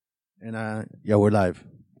And yeah, we're live.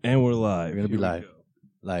 And we're live. We're gonna be Here we live. go.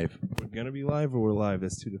 Live. We're gonna be live, or we're live.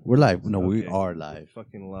 That's two different. We're live. things. No, we Okay. are live.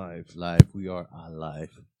 Fucking live. Live. We are alive.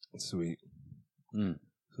 Sweet. Mm.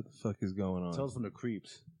 What the fuck is going on? Tales from the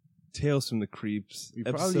Creeps. Tales from the Creeps. We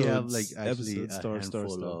probably have like Episodes, actually episodes, a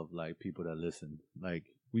handful of like people that listen, like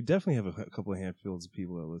We definitely have a couple of handfuls of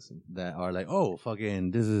people that listen. that are like, oh,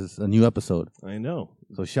 fucking, this is a new episode. I know.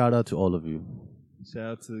 So shout out to all of you. Shout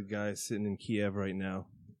out to the guy sitting in Kiev right now.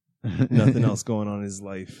 Nothing else going on in his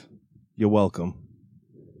life. You're welcome.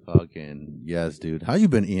 Fucking yes, dude. How you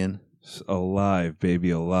been, Ian? Alive,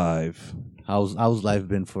 baby, alive. How's life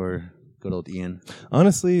been for good old Ian?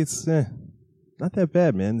 Honestly, it's not that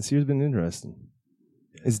bad, man. This year's been interesting.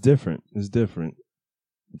 It's different. It's different.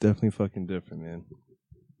 Definitely fucking different, man.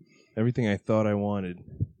 Everything I thought I wanted.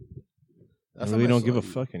 I really don't give a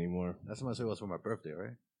fuck anymore. That's what I said was for my birthday,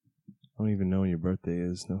 right? I don't even know when your birthday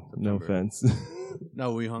is. No September. offense.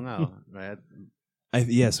 No, we hung out, right?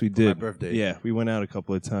 Yes, we did. My birthday. Yeah, we went out a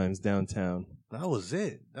couple of times downtown. That was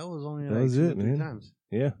it. That was only That like was two it, or three man. times.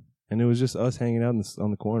 Yeah, and it was just us hanging out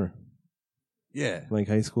on the corner, Yeah. like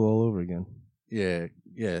high school all over again. Yeah,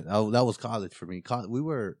 yeah. That was college for me.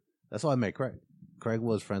 That's how I met Craig. Craig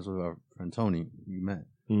was friends with our friend Tony. You met,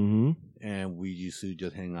 Mm-hmm. and we used to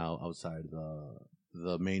just hang out outside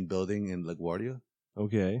the main building in LaGuardia.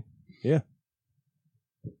 Okay.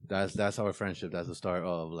 That's our friendship. That's the start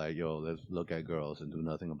of like, yo, let's look at girls and do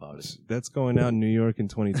nothing about it. That's going out in New York in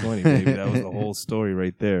 2020, baby. That was the whole story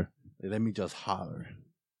right there. Let me just holler.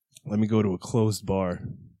 Let me go to a closed bar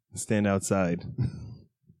and stand outside.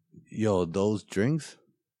 Yo, those drinks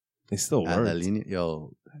They still at La worked. Linea,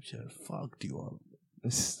 yo, that shit fucked you up.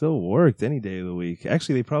 It still worked any day of the week.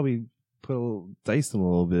 Actually, they probably diced them a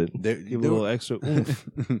little bit. Give a little extra oomph.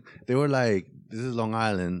 They were like, this is Long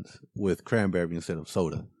Island with cranberry instead of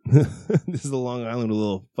soda. This is the Long Island with a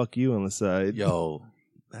little fuck you on the side. Yo,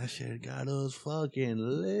 that shit got us fucking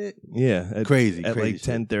lit. Yeah. Crazy At like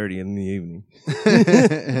shit. 10:30 in the evening.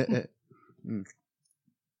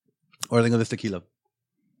 Or I think of this tequila.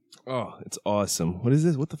 Oh, it's awesome. What is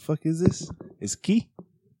this? What the fuck is this? Is key?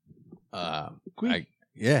 Qui?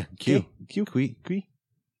 Yeah, Q. Q. Qui. Qui.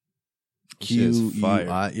 Q. Is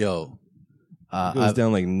fire. Yo. It goes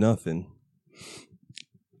down like nothing.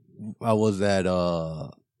 I was at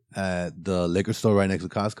the liquor store right next to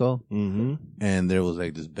Costco, Mm-hmm. and there was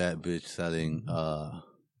like this bad bitch selling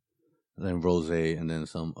then rosé, and then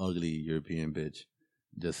some ugly European bitch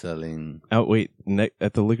just selling.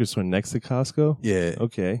 At the liquor store next to Costco? Yeah.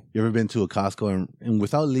 Okay. You ever been to a Costco and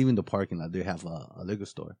without leaving the parking lot, they have a liquor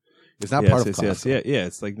store. It's not part of Costco. Yes. Yeah,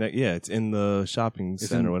 it's like it's in the shopping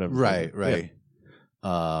center or whatever. Right.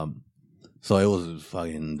 So it was a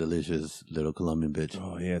fucking delicious little Colombian bitch.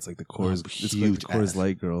 Oh yeah, it's like the Coors, it's like huge the Coors ass.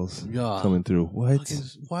 Light girls Yeah. coming through. What?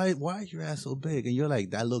 Fucking, why is your ass so big? And you're like,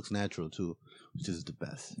 that looks natural too, which is the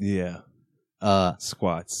best. Yeah.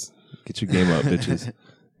 Squats. Get your game up, bitches.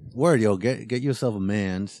 Word, yo, get yourself a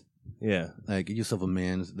man's. Yeah. Like, get yourself a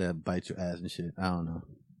man's that bites your ass and shit. I don't know.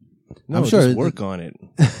 No, I'm sure just work on it.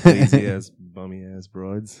 Lazy ass, bummy ass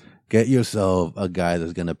broads. Get yourself a guy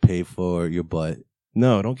that's gonna pay for your butt,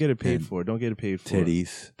 No, don't get it paid And for. Don't get it paid for.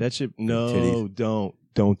 titties. That shit. Titties.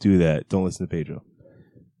 Don't do that. Don't listen to Pedro.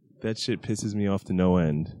 That shit pisses me off to no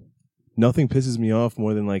end. Nothing pisses me off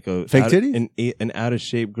more than like a Fake titties? an out of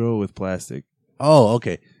shape girl with plastic. Oh,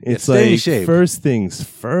 okay. It's stay in like shape. first things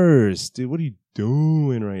first, dude. What are you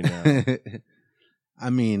doing right now? I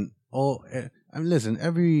mean, listen,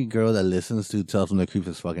 every girl that listens to Tales from the Creeps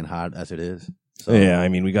is fucking hot as it is. So, Yeah, I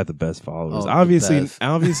mean, we got the best followers. Oh, the obviously, best.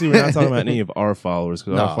 we're not talking about any of our followers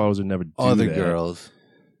because No. our followers would never do other that. girls.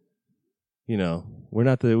 You know, we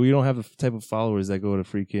don't have the type of followers that go to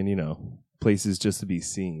freaking, places just to be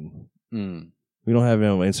seen. Mm. We don't have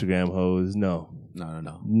no Instagram hoes. No,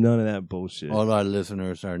 No. none of that bullshit. All our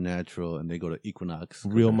listeners are natural, and they go to Equinox.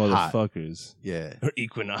 'cause Real they're hot. motherfuckers. Yeah. Or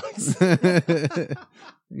Equinox.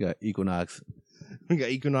 You got Equinox. We got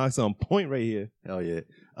Equinox on point right here. Hell yeah.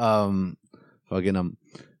 Fucking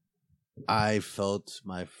I felt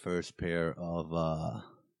my first pair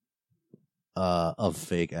of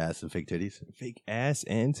fake ass and fake titties. Fake ass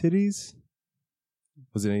and titties?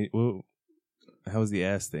 Was it how was the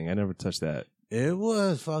ass thing? I never touched that. It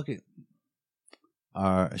was fucking.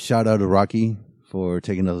 Shout out to Rocky for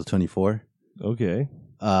taking us to 24. Okay.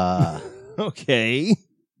 Okay.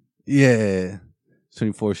 Yeah.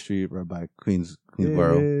 24th Street, right by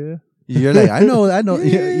Queensboro. Yeah. You're like, I know.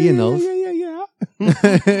 Ian knows. Yeah.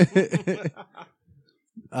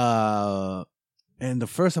 And the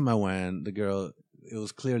first time I went, the girl, it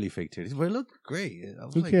was clearly fake titties, but it looked great. I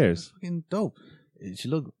was Who like, cares? Fucking dope. She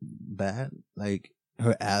looked bad. Like,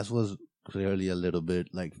 her ass was clearly a little bit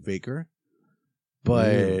like faker, but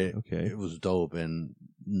Okay. it was dope and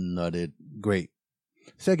nutted great.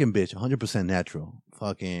 Second bitch, 100% natural.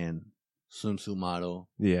 Fucking swimsuit model.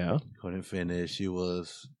 Yeah. Couldn't finish. She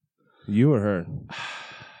was. You or her?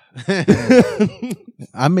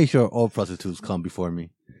 I make sure all prostitutes come before me.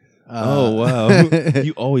 Oh wow!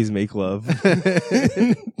 You always make love.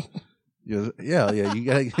 Yeah. You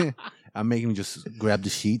gotta. I'm making him just grab the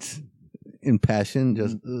sheets in passion.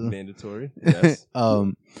 Just mandatory. Yes.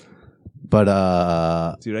 But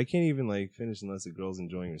dude, I can't even like finish unless the girl's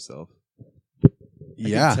enjoying herself. I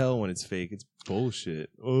yeah, can tell when it's fake. It's bullshit.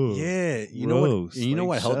 Ugh. yeah. You Gross. know what? You know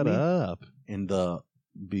what helped shut me? up. In the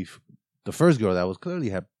first girl that was clearly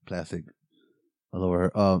had plastic all over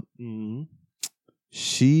her. Mm-hmm.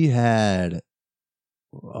 She had,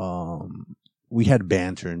 we had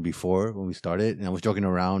bantering before when we started, and I was joking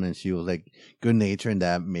around, and she was like good natured, and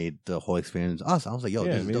that made the whole experience awesome. I was like, "Yo,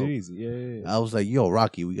 Yeah, this is made dope." it easy. Yeah. I was like, "Yo,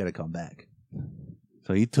 Rocky, we gotta come back."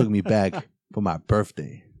 So he took me back for my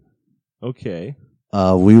birthday. Okay.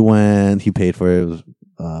 We went. He paid for it. It was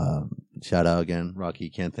shout out again, Rocky.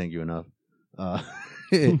 Can't thank you enough. But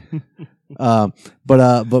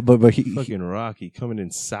he Fucking Rocky coming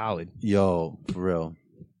in solid. yo, for real.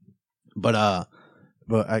 But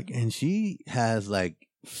and she has like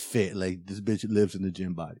fit, like this bitch lives in the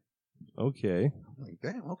gym body. Okay. I'm like,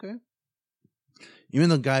 damn, okay. Even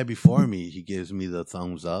the guy before me, he gives me the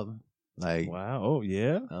thumbs up. Like, Wow. Oh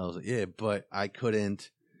yeah. I was like, yeah, but I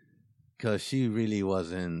couldn't, because she really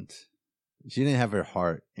wasn't. She didn't have her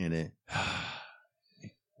heart in it.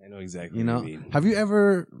 I know exactly. You what know, you mean. have you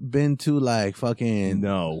ever been to like fucking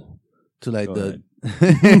No. to like Go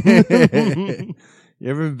you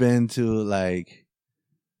ever been to like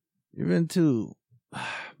you've been to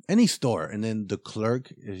any store and then the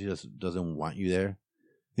clerk just doesn't want you there?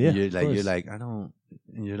 Yeah. You're like I don't,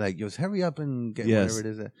 and you're like just hurry up and get Yes. whatever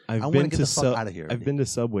it is that I've I want been to get to the fuck out of here. I've been to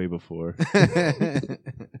Subway before.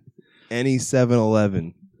 Any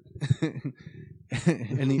 7-Eleven.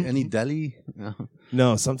 any deli? No.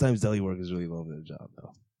 No, sometimes deli workers really love their job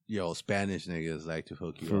though. Yo, Spanish niggas like to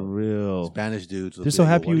hook you For up. real. Spanish dudes. will They're be so like,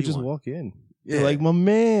 happy "Yo, what you do just want?" walk in. Yeah. They're like, my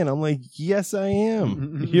man. I'm like, yes, I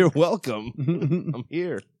am. You're welcome. I'm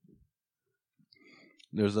here.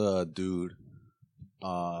 There's a dude.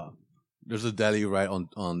 There's a deli right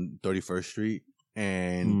on 31st Street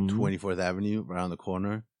and Mhm. 24th Avenue, around the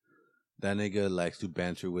corner. That nigga likes to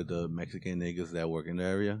banter with the Mexican niggas that work in the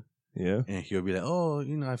area, Yeah. and he'll be like, "Oh,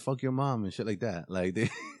 I fuck your mom" and shit like that. Like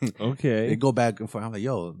they Okay. they go back and forth. I'm like,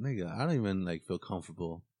 "Yo, nigga, I don't even like feel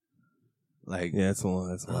comfortable." Like, Yeah, that's a lot.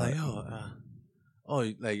 That's a I'm lot. like,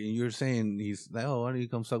 "Yo, like you're saying he's like, oh, why don't you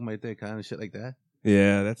come suck my dick?" kind of shit like that.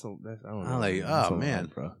 Yeah, that's I don't know. I'm like, man. That's oh a lot, man,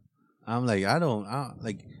 bro. I'm like,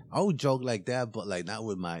 I would joke like that, but like not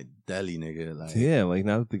with my deli nigga. Like, Yeah, like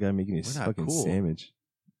now the guy making We're his not fucking cool. sandwich.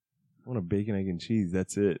 I want a bacon, egg, and cheese.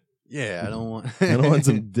 That's it. yeah, I don't want. I don't want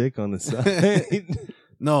some dick on the side.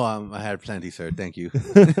 No, I had plenty, sir. Thank you.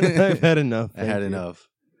 I've had enough. I had Thank you. enough.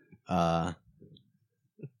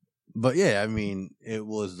 But yeah, I mean, it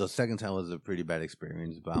was the second time was a pretty bad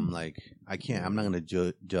experience. But I'm like, I'm not gonna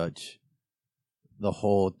judge the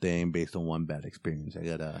whole thing based on one bad experience. I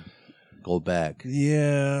gotta go back.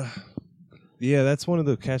 Yeah. Yeah, that's one of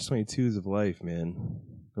the catch-22s of life, man.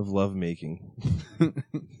 Of love making.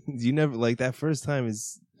 You never, like, that first time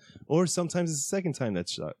is, or sometimes it's the second time that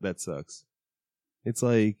sucks. It's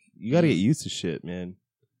like, you gotta get used to shit, man.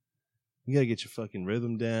 You gotta get your fucking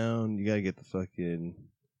rhythm down. You gotta get the fucking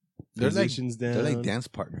positions down. They're like dance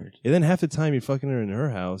partners. And then half the time you're fucking her in her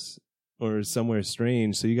house or somewhere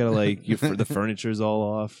strange, so you gotta like the furniture's all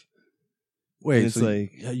off. Wait, And it's so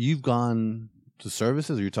like you've gone to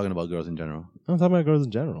services, or you're talking about girls in general? I'm talking about girls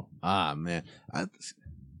in general. Ah, man.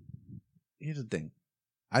 Here's the thing.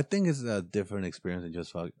 I think it's a different experience than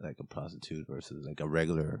just like a prostitute versus like a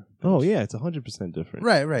regular. Oh yeah, it's 100% different.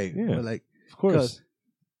 Right. Yeah. But like, Of course.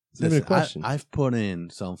 It's not even a question. I've put in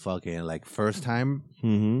some fucking like first time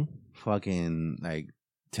Mm-hmm. fucking like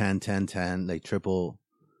 10, like triple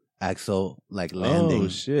axle like landing. Oh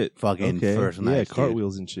shit. Fucking Okay. first night. Yeah, dude.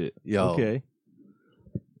 cartwheels and shit. Yo. Okay.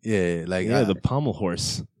 Yeah, like Yeah, the pommel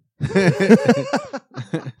horse.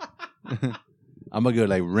 I'm a good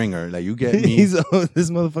like ringer. Like you get me. This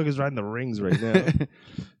motherfucker's riding the rings right now.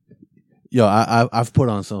 Yo, I've put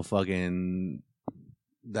on some fucking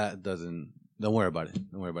that doesn't. Don't worry about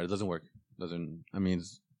it. Don't worry about it. It doesn't work. I mean,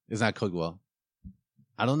 it's not cooked well.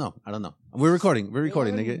 I don't know. We're recording,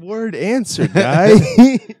 nigga. Word answer, guy.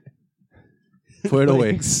 Put it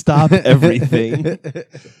away. Stop everything.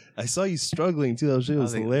 I saw you struggling too. That shit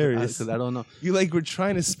was hilarious. Because I don't know. You like were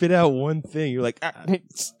trying to spit out one thing. You're like,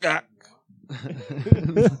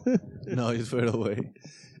 No, just put it away.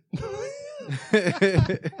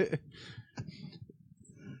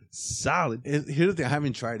 Solid. Here's the thing: I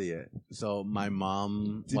haven't tried it yet. So my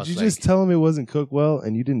mom. Did you just tell him it wasn't cooked well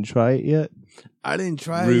and you didn't try it yet? I didn't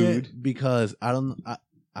try it yet because I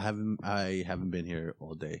haven't been here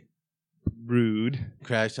all day. Rude.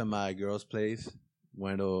 Crashed at my girl's place.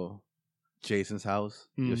 Went to Jason's house.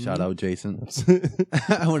 Just shout out Jason.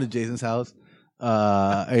 I went to Jason's house.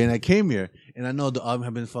 And I came here, and I know the oven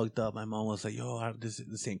had been fucked up. My mom was like, "Yo,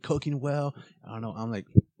 this ain't cooking well." I don't know. I'm like,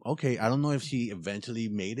 okay. I don't know if she eventually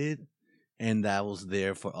made it, and that was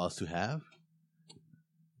there for us to have.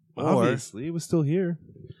 Obviously, it was still here.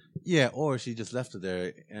 Yeah, or she just left it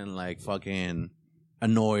there and like fucking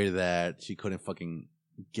annoyed that she couldn't fucking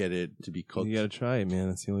get it to be cooked. You gotta try it, man.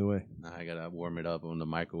 That's the only way. Nah, I gotta warm it up on the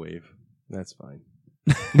microwave. That's fine.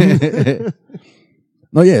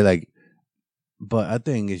 No, yeah, like. But I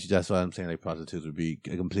think it's just what I'm saying. Like prostitutes would be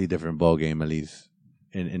a completely different ball game, at least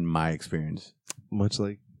in my experience. Much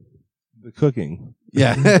like the cooking.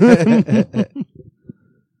 Yeah.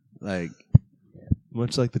 Like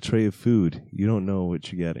much like the tray of food, you don't know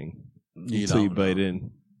what you're getting until you bite in.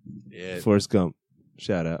 Yeah. Forrest Gump,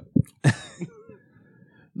 shout out.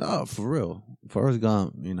 No, for real. Forrest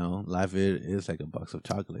Gump, life is like a box of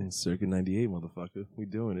chocolate. Circa 98, motherfucker. We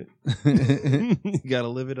doing it. You gotta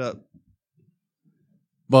live it up.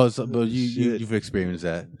 But you've experienced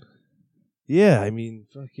that. Yeah, I mean,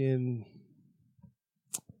 fucking.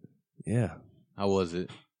 Yeah. How was it?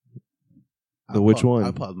 Which one?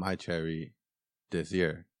 I popped my cherry this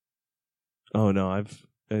year. Oh no, I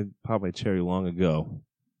popped my cherry long ago.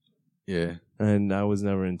 Yeah. And I was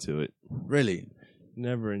never into it. Really?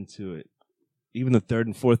 Never into it. Even the third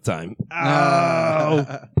and fourth time. Ow!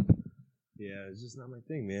 Yeah, it's just not my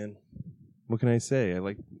thing, man. What can I say? I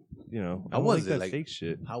like. I was like that like fake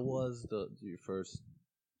shit. How was your first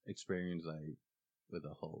experience like with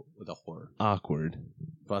a horror? Awkward.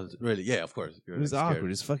 But really, yeah, of course. It was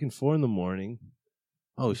awkward. It's fucking 4 a.m.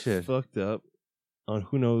 Oh shit! Fucked up on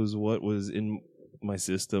who knows what was in my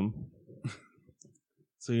system.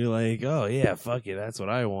 So you're like, oh yeah, fuck it, that's what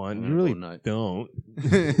I want. You really don't.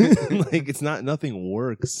 Like it's not. Nothing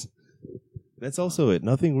works. That's also it.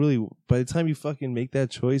 Nothing really. By the time you fucking make that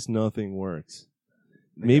choice, nothing works.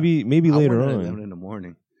 Maybe later on. 11 in the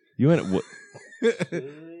morning. You went at what?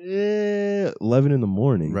 11 in the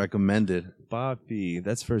morning. Recommended. Bobby,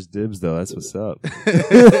 that's first dibs though. That's what's up.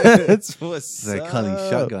 That's what's up. Like calling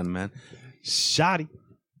shotgun, man. Shotty.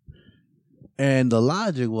 And the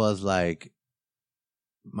logic was like,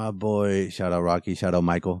 my boy, shout out Rocky, shout out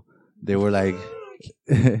Michael. They were like,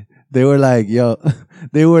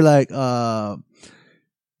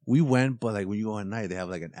 we went, but like when you go at night, they have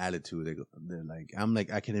like an attitude. They're like, I'm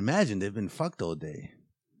like, I can imagine they've been fucked all day.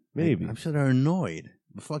 Maybe. Like, I'm sure they're annoyed.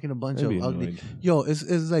 Fucking a bunch of ugly. Annoyed. Yo, it's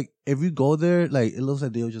like if you go there, like it looks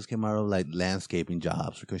like they just came out of like landscaping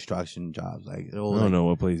jobs or construction jobs. Like I don't know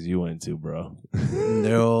what place you went to, bro.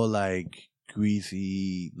 They're all like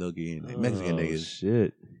greasy looking, like Mexican niggas.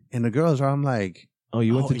 Shit. And the girls are, I'm like, oh,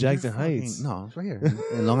 you went to Jackson Heights? No, it's right here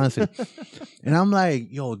in Long Island City. And I'm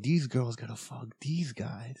like, yo, these girls gotta fuck these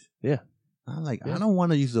guys. Yeah. I'm like, I don't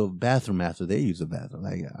want to use the bathroom after they use the bathroom.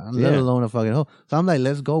 Like, let alone a fucking hole. So I'm like,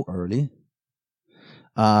 let's go early.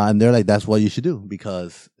 And they're like, that's what you should do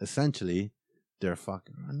because essentially they're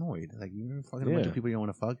fucking annoyed. Like, you're fucking a bunch of people you don't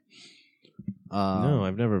want to fuck. No,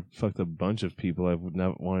 I've never fucked a bunch of people I would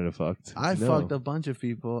not wanted to fuck. I fucked a bunch of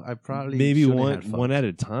people. I probably maybe one at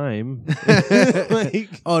a time. Like,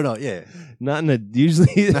 oh no, yeah, not in a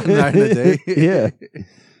usually not in a day. Yeah,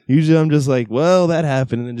 usually I'm just like, well, that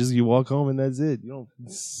happened, and then just you walk home and that's it. You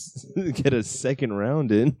don't get a second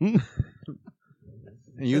round in.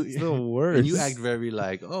 And you, that's the worst. And you act very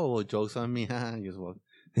like, oh, well, joke's on me. You just walk.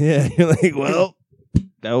 Yeah, you're like, well,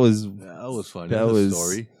 that was funny. That was a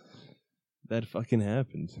story. That fucking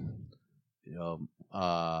happened.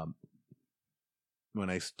 When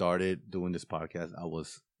I started doing this podcast, I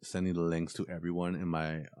was sending the links to everyone in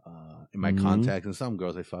my contacts, and some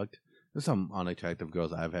girls I fucked. There's some unattractive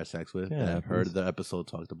girls I've had sex with. Yeah, I've heard the episode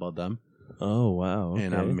talked about them. Oh wow! Okay.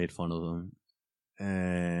 And I've made fun of them.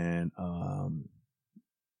 And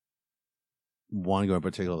one girl in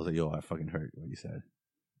particular was like, "Yo, I fucking heard what you said."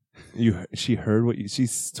 She heard what she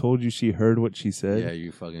told you. She heard what she said. Yeah,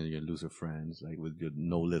 you fucking your loser friends, like with your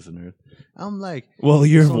no listeners. I'm like, well,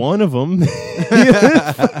 you're one of them.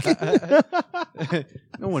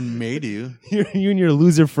 no one made you. You and your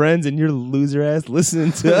loser friends and your loser ass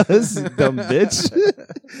listening to us, dumb bitch.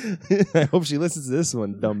 I hope she listens to this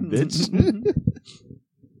one, dumb bitch.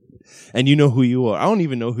 And you know who you are. I don't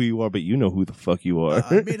even know who you are, but you know who the fuck you are.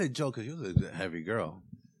 I made a joke because you was a heavy girl.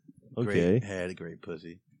 Okay. Great head, great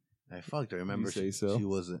pussy. I fucked her. Remember, You say so. She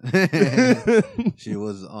was she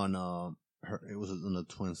was on it was on a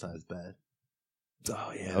twin size bed.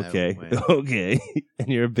 Oh yeah. And Okay. Okay. And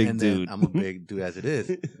you're a big dude. I'm a big dude as it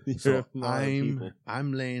is. So a lot of people.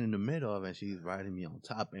 I'm laying in the middle of it, and she's riding me on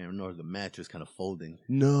top, and the mattress kind of folding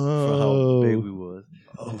No. for how big we was.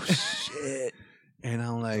 Oh shit. And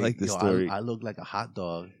I'm like, I like this story. I look like a hot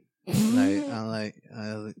dog. Like I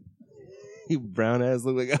was like, You brown ass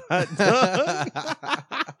look like a hot dog.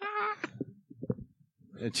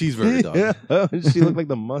 a cheeseburger dog. Yeah. She looked like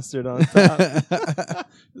the mustard on top.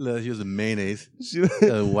 She was a mayonnaise. She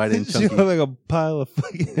White and chunky. She looked like a pile of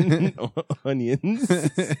fucking onions.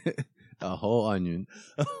 A whole onion.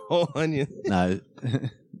 A whole onion. Nah.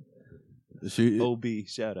 She, OB,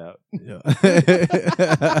 shout out. yeah.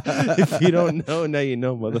 If you don't know, now you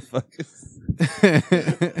know, motherfuckers.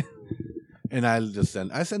 And I just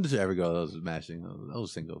sent it to every girl that was smashing. I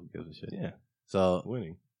was single. Who gives a shit? Yeah. So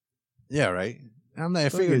Winning. yeah, right. And I'm like, I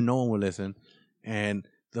Okay. figured no one would listen. And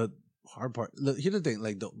the hard part, look, here's the thing: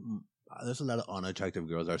 like, there's a lot of unattractive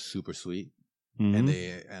girls that are super sweet, Mhm. and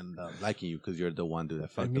they liking you because you're the one dude that I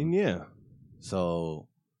fucked mean, them. yeah. So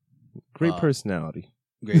Great personality.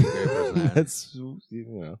 great personality. That's, you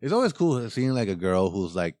know. It's always cool seeing like a girl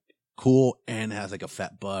who's like cool and has like a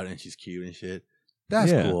fat butt and she's cute and shit.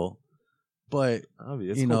 That's Yeah. cool. But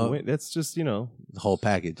Obvious. You know- That's just, you know, the whole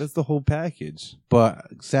package. that's the whole package. But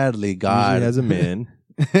sadly, God Usually has a man.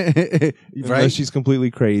 right? Unless she's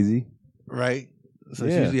completely crazy. Right. So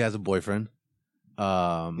she Yeah. usually has a boyfriend.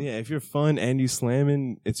 Yeah, if you're fun and you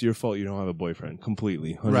slamming, it's your fault you don't have a boyfriend.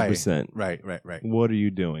 Completely. 100%. Right. What are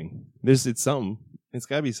you doing? It's something. It's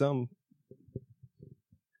gotta be something.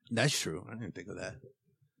 That's true. I didn't think of that.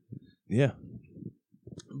 Yeah.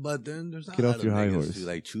 But then there's not Get a off lot your of high niggas horse. to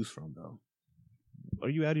like choose from though. Are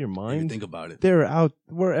you out of your If you mind? think about it. They're out.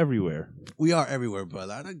 We're everywhere. We are everywhere, but a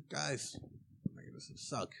lot of guys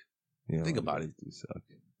suck. You know, Think about it. Do suck.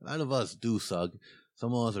 A lot of us do suck.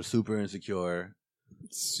 Some of us are super insecure,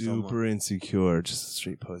 Super insecure. Just a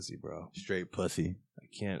straight pussy, bro. straight pussy. I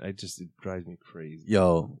can't. It drives me crazy.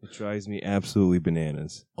 Yo, It drives me absolutely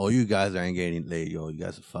bananas. all you guys that ain't getting laid, yo, you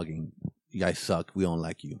guys suck. We don't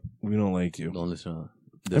like you. We don't like you. Don't listen to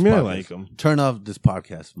I this mean, I podcast. like them. Turn off this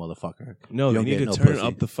podcast, motherfucker. No, You they don't need get to no turn pussy.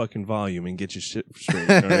 up the fucking volume and get your shit straight,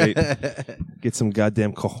 all right? Get some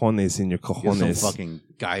goddamn cojones in your Get some cojones. fucking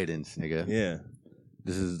guidance, nigga. Yeah.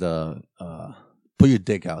 This is the put your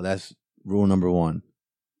dick out. That's rule number 1.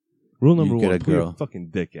 Rule number You get 1, a put your girl. fucking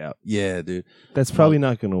dick out. Yeah, dude. That's probably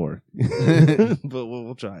not going to work. But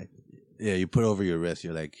we'll try. Yeah, you put it over your wrist.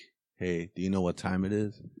 You're like, hey, do you know what time it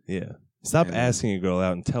is? Yeah. Stop And- asking a girl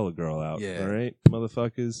out and tell a girl out, Yeah. all right?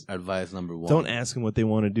 Motherfuckers. Advice number 1. Don't ask them what they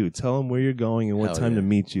want to do. Tell them where you're going and what Hell time yeah. to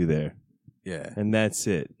meet you there. Yeah, And that's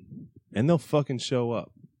it. And they'll fucking show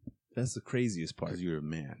up. That's the craziest part. because you're a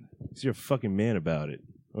man. Because you're a fucking man about it.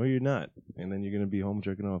 Or you're not. And then you're going to be home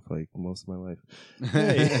jerking off like most of my life.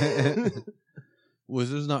 Hey. Well,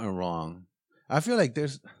 there's nothing wrong. I feel like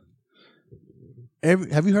there's.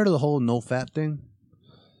 Have you heard of the whole no fap thing?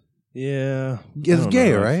 Yeah. It's I don't know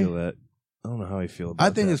gay, how I right? feel that. I don't know how I feel about I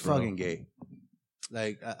think that, it's bro. fucking gay.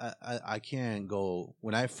 Like I can't go.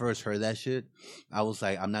 When I first heard that shit, I was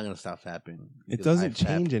like, I'm not gonna stop fapping. It because doesn't I fap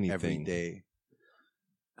change every anything. day.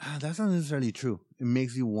 That's not necessarily true. It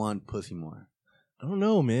makes you want pussy more. I don't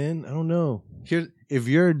know, man. I don't know. If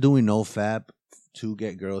you're doing no fap to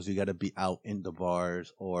get girls, you got to be out in the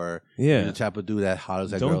bars or Yeah. the type of dude that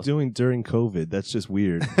hollers at Don't girls. do it during COVID. That's just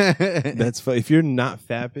weird. That's if you're not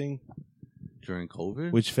fapping, during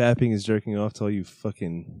COVID. which fapping is jerking off to all you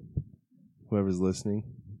fucking whoever's listening.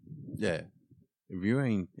 Yeah. If you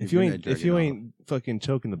ain't fucking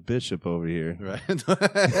choking the bishop over here. right.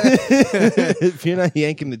 If you're not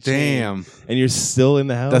yanking the chain Damn. and you're still in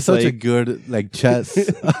the house, That's such a like, good like chess.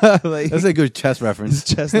 like That's a good chess this reference.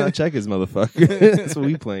 chestnut checkers, motherfucker. That's what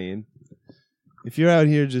we playing. If you're out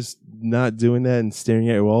here just not doing that and staring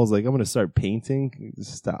at your walls like I'm gonna start painting,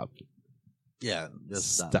 just stop. Yeah,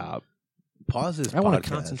 just Stop. Pause this. I want to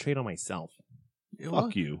podcast. concentrate on myself. Yeah,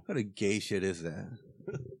 Fuck you. What kind of gay shit is that?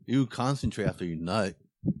 You concentrate after you nut.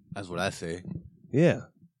 That's what I say. Yeah.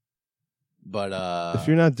 But if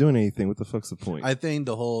you're not doing anything, what the fuck's the point? I think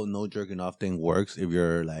the whole no jerking off thing works if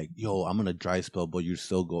you're like, yo, I'm gonna dry spell, but you're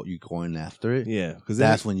going after it. Yeah, because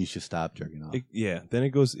that's when you should stop jerking off. Then it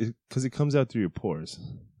goes because it comes out through your pores.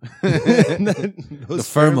 The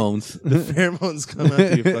pheromones. The pheromones come out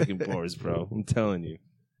through your fucking pores, bro. I'm telling you.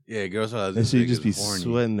 Yeah, girls are. And so you just be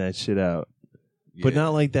sweating that shit out, but not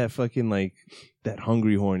like that fucking like that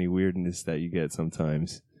hungry horny weirdness that you get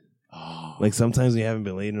sometimes. Oh. Like sometimes you haven't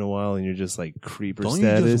been laid in a while and you're just like creeper don't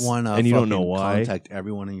status, you just wanna and you don't know why. Contact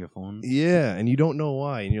everyone in your phone. Yeah, and you don't know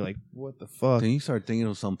why, and you're like, what the fuck? Then you start thinking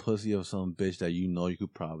of some pussy or some bitch that you know you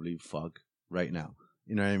could probably fuck right now.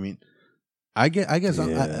 You know what I mean? I guess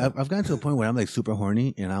Yeah. I've gotten to a point where I'm like super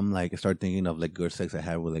horny, and I'm like I start thinking of like good sex I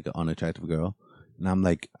had with like an unattractive girl, and I'm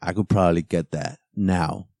like I could probably get that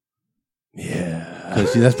now. Yeah,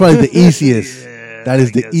 because that's probably the easiest. Yeah, that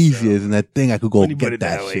is the guess easiest, and I think I could go when you put get it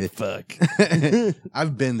that way, shit. fuck.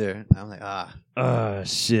 I've been there. I'm like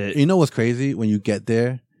shit. You know what's crazy when you get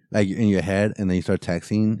there, like in your head, and then you start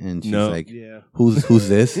texting, and she's like, yeah. "Who's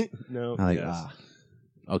this?" No, I'm like, yes.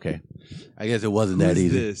 Okay. I guess it wasn't Who's that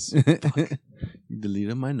easy. this? You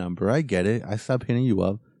deleted my number. I get it. I stopped hitting you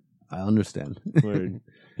up. I understand. Word.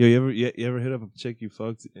 Yo, you ever hit up a chick you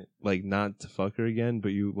fucked, like not to fuck her again, but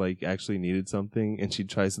you like actually needed something, and she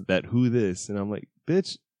tries that who this, and I'm like,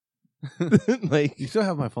 bitch, like You still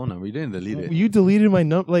have my phone number. You didn't delete it. you deleted my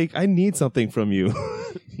number. Like I need something from you.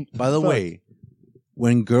 By the Fuck. way,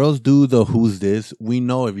 when girls do the who's this, we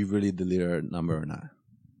know if you really deleted her number or not.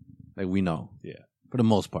 Like we know. Yeah. For the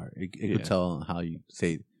most part. It Yeah. could tell how you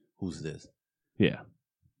say who's this. Yeah,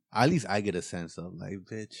 At least I get a sense of like,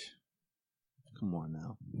 bitch, come on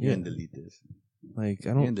now. You Yeah. didn't delete this. like I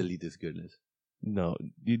You don't. didn't delete this goodness. No,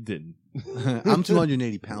 you didn't. I'm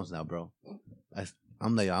 280 pounds now, bro.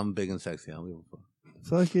 I'm like, I'm big and sexy. I don't give a fuck.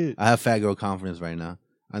 Fuck it. I have fat girl confidence right now.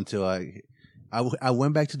 Until I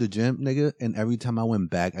went back to the gym, nigga, and every time I went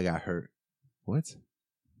back, I got hurt. What?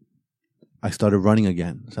 I started running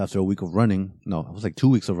again. So after a week of running, no, it was like 2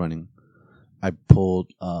 weeks of running, I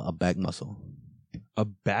pulled a back muscle. A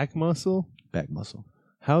back muscle? Back muscle.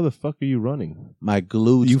 How the fuck are you running? My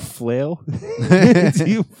glutes. You flail? Do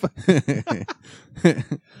you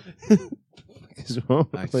is wrong?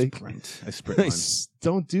 I Like, sprint. I sprint.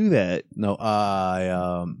 don't do that. No, You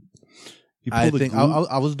I pulled a think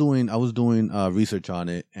glute? I was doing research on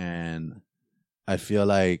it, and I feel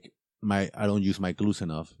like I don't use my glutes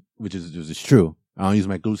enough, which is true. I don't use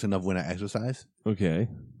my glutes enough when I exercise. Okay.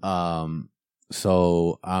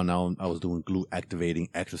 So I don't know. I was doing glute activating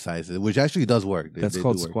exercises, which actually does work. That's They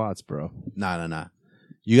called do work. squats, bro. Nah.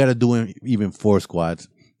 You got to do even 4 squats.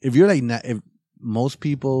 If you're like, if most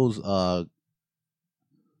people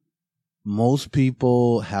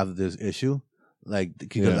have this issue, like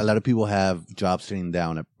because a lot of people have jobs sitting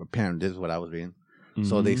down. Apparently, this is what I was reading.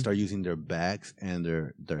 So they start using their backs and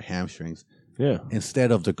their hamstrings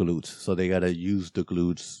instead of the glutes. So they gotta use the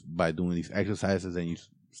glutes by doing these exercises, and you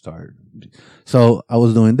start. So I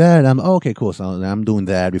was doing that. I'm okay, cool. So I'm doing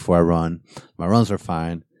that before I run. My runs are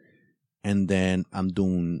fine, and then I'm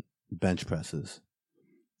doing bench presses,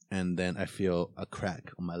 and then I feel a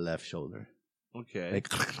crack on my left shoulder. Okay. Like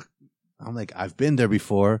I'm like, I've been there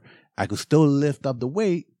before. I could still lift up the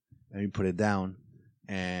weight and you put it down,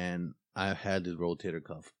 and I had this rotator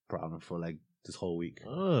cuff problem for like this whole week.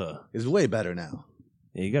 It's way better now.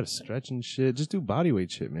 Yeah, you gotta stretch and shit. Just do body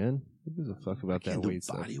weight shit, man. Who gives a fuck about that can't do weight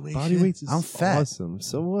stuff? body weight Body shit. weights is I'm fat. awesome.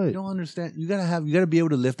 So what? You don't understand. You gotta be able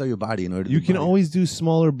to lift up your body in order to You do can body. always do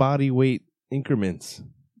smaller body weight increments.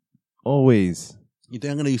 Always. You think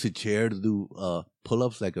I'm gonna use a chair to do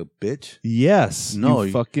pull-ups like a bitch? Yes. No,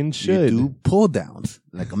 you fucking should. You do pull-downs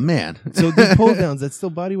like a man. So do pull downs. That's still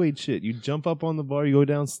body weight shit. You jump up on the bar, you go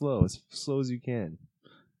down slow, as slow as you can.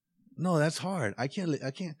 No, that's hard. I can't.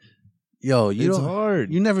 Yo, It's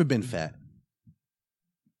hard. You never been fat.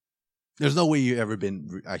 There's no way you ever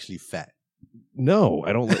been actually fat. No,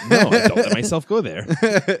 I don't. I don't let myself go there.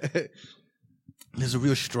 There's a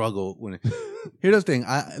real struggle here's the thing.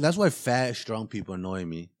 That's why fat, strong people annoy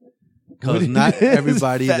me. Because not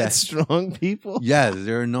everybody fat, strong people. Yes,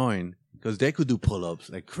 they're annoying because they could do pull-ups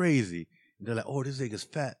like crazy. They're like, oh, this nigga's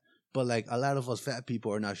fat, but like a lot of us fat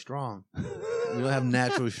people are not strong. We don't have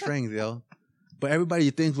natural strength, yo. But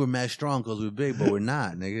everybody thinks we're mad strong because we're big, but we're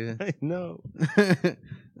not, nigga. I know.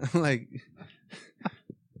 I'm like,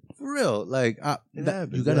 for real, like you gotta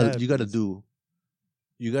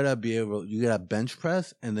be able, you gotta bench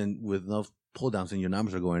press, and then with enough pull downs and your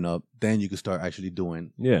numbers are going up, then you can start actually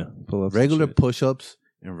doing pull-ups, regular push-ups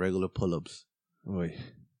and regular pull-ups. Oy.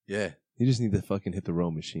 Yeah, you just need to fucking hit the row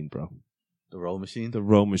machine, bro. the row machine. The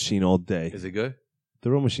row machine all day. Is it good?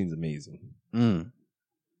 The row machine's amazing.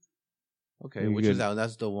 Okay, You're which good. is out.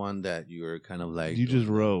 That's the one that you're kind of like. You just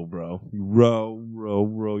row, bro. You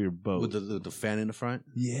row your boat. With the fan in the front?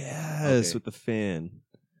 Yes, Okay. with the fan.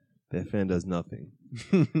 That fan does nothing.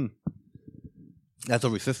 That's a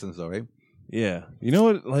resistance, though, right? Yeah. You know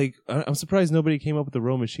what? Like, I'm surprised nobody came up with a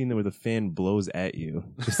row machine where the fan blows at you.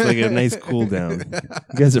 Just like a nice cool down.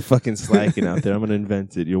 You guys are fucking slacking out there. I'm going to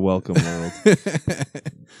invent it. You're welcome, world.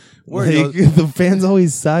 Like, the fan's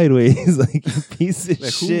always sideways. Like, you piece of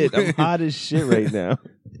Like, shit. I'm hot as shit right now.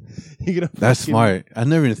 That's smart. I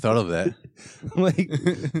never even thought of that. Like,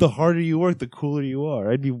 the harder you work, the cooler you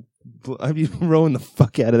are. I'd be rowing the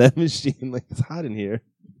fuck out of that machine. Like, it's hot in here.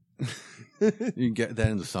 You can get that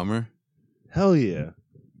in the summer. Hell yeah.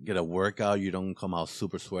 Get a workout. You don't come out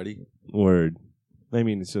super sweaty. Word. I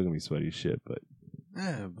mean, it's still gonna be sweaty as shit, but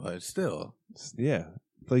Yeah, but still. yeah,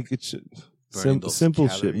 like it should. Burning those Simple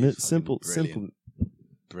calories, shit. fucking Simple.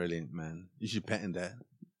 Brilliant, man. You should patent that.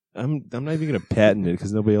 I'm not even gonna patent it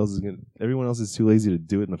because nobody else is gonna. Everyone else is too lazy to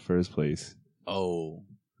do it in the first place. Oh.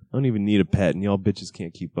 I don't even need a patent. Y'all bitches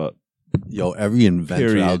can't keep up. Yo, every inventor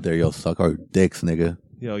Period. out there, yo, suck our dicks, nigga.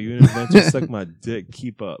 Yo, you inventor, suck my dick.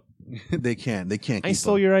 Keep up. They can't. I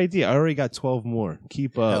stole your idea. I already got 12 more.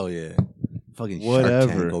 Keep up. Hell yeah. Fucking Whatever.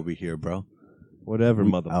 Shark Tank over here, bro. Whatever,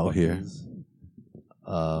 We motherfuckers. out here.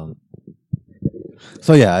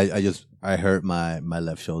 So yeah, I hurt my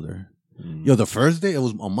left shoulder. Yo, the first day, it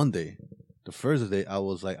was on Monday. The first day, I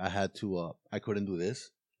was like, I had to, I couldn't do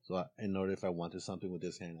this. So in order, if I wanted something with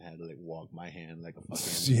this hand, I had to like walk my hand like a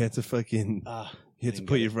fucking. You had to fucking. You had to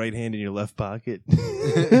put your right hand in your left pocket.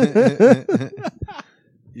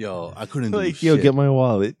 Yo, I couldn't do like, shit. yo, get my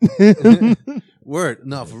wallet. Word,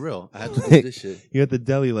 no, for real. I had to do this shit. You at the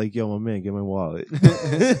deli, like, yo, my man, get my wallet.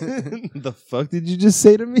 The fuck did you just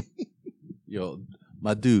say to me? Yo,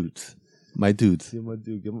 my dudes. My dudes. Yeah, my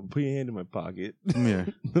dude, put your hand in my pocket. Come here.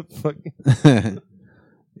 The fuck?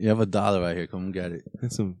 You have $1 right here. Come get it.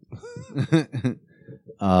 That's some.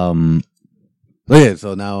 But yeah,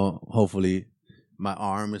 so now hopefully my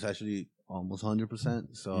arm is actually almost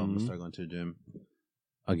 100%. So I'm gonna start going to the gym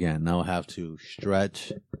again. Now I have to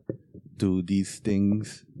stretch, do these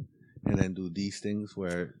things, and then do these things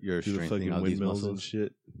where you're Do the strengthening fucking all these windmills and muscles.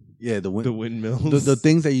 shit. Yeah, The windmills. the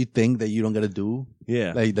things that you think that you don't gotta do,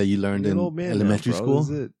 Yeah. like that you learned You're in an old man elementary now, bro. school. This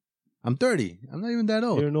is it. I'm 30. I'm not even that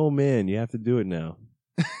old. You're an old man. You have to do it now.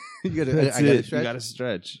 You gotta, That's I gotta it. stretch. You gotta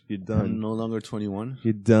stretch. You're I'm done. no longer 21.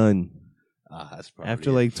 You're done. That's probably After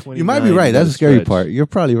it. like 20. You might be right. That's the scary part. You're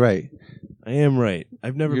probably right. I am right.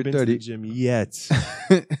 I've never You're been 30. to the gym yet.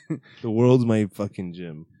 The world's my fucking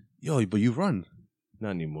gym. Yo, but you run.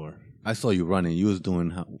 Not anymore. I saw you running. You was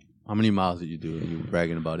doing how many miles did you do? You were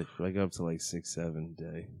bragging about it. I got up to like 6-7 a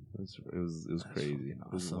day. It was crazy. fucking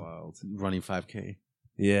It was awesome. wild. Running 5K,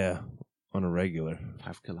 Yeah, on a regular,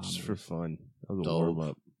 5 kilometers just for fun. That was a Dope. warm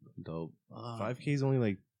up. Dope. 5K is only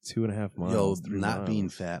like 2.5 miles. Yo, 3 not miles. being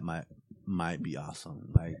fat might be awesome.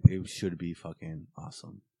 Like it should be fucking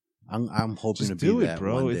awesome. I'm hoping Just to do be it, that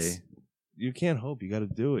bro. one It's day. you can't hope. You got to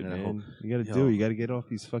do it, You gotta man. hope. You got to Yo. do it. You got to get off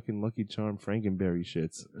these fucking Lucky Charm Frankenberry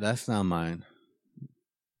shits. That's not mine.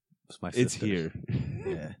 It's my It's sister's. here.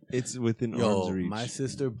 Yeah. It's within Yo, arm's reach. my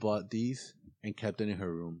sister bought these and kept it in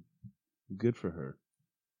her room. Good for her.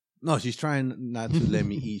 No, she's trying not to let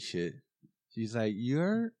me eat shit. She's like,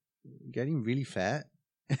 "You're getting really fat."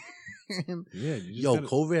 Yeah, you just Yo, gotta,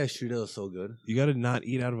 COVID has treated us so good. you got to not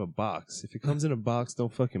eat out of a box. If it comes in a box,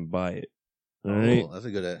 don't fucking buy it. All right. Oh, that's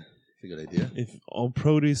a good idea. If all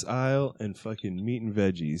produce aisle and fucking meat and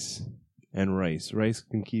veggies and rice. Rice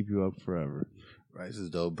can keep you up forever. Rice is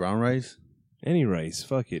dope. Brown rice. Any rice,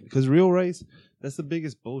 fuck it. Because real rice, that's the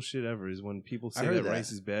biggest bullshit ever. Is when people I say heard that that.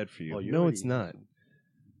 rice is bad for you. Oh, you No, already- it's not.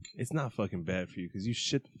 It's not fucking bad for you because you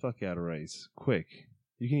shit the fuck out of rice quick.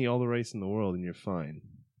 You can eat all the rice in the world and you're fine.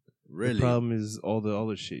 Really? The problem is all the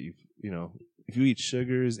other shit. You know, if you eat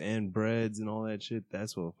sugars and breads and all that shit,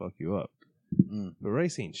 that's what'll fuck you up. Mm. But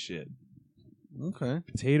rice ain't shit. Okay.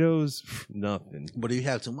 Potatoes, nothing. But if you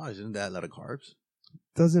have too much, isn't that a lot of carbs?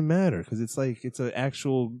 Doesn't matter because it's like it's an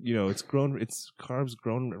actual. You know, it's grown. It's carbs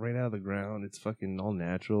grown right out of the ground. It's fucking all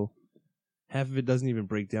natural. Half of it doesn't even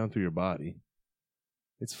break down through your body.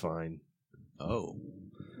 It's fine. Oh.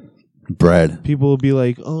 Bread. People will be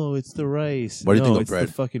like, "Oh, it's the rice." What do you think of it's bread?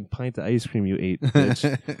 the fucking pint of ice cream you ate,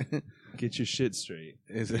 bitch. Get your shit straight.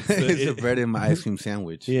 It's the- the bread in my ice cream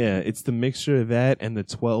sandwich. Yeah, it's the mixture of that and the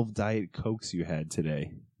 12 Diet Cokes you had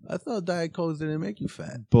today. I thought Diet Coke didn't make you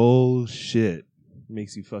fat. Bullshit.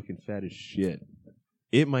 Makes you fucking fat as shit.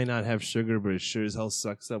 It might not have sugar, but it sure as hell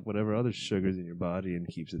sucks up whatever other sugar's in your body and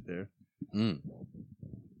keeps it there. Mm.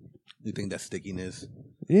 You think that stickiness,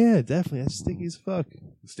 Yeah, definitely. That's sticky as fuck.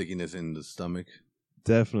 stickiness in the stomach?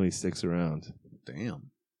 Definitely sticks around. Damn.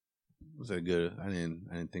 Was that good? I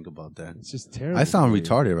didn't think about that. It's just terrible. I sound dude.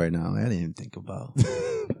 retarded right now. I didn't even think about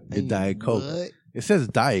the Diet Coke. What? It says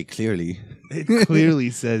diet clearly. It clearly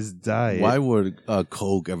says diet. Why would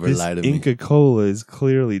Coke ever This lie to me? Inca Cola is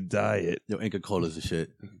clearly diet. Yo, Inca Cola's the shit.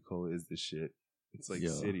 Inca Cola is the shit. It's like Yo.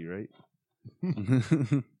 city, right?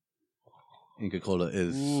 Inca Cola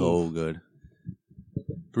is so good.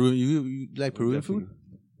 You like Peruvian food?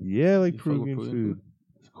 Yeah, I like You fuck with Peruvian Peruvian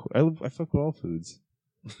food. I fuck with all foods.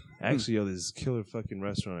 Actually, yo, there's this killer fucking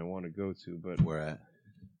restaurant I want to go to, but Where at?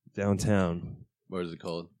 downtown. Where is it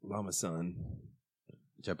called? Lama San.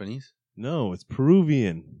 Japanese? No, it's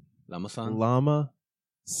Peruvian. Lama-san? Lama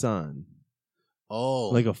San. Oh.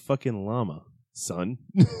 Like a fucking llama, son.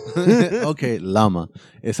 Okay, llama.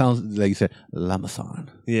 It sounds like you said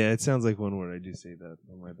Lama-san. Yeah, it sounds like one word. I do say that.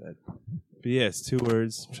 Oh, my bad. But yeah, it's 2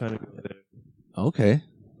 words. I'm trying to go there. Okay.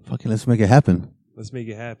 Fucking let's make it happen. Let's make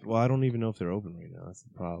it happen. Well, I don't even know if they're open right now. That's the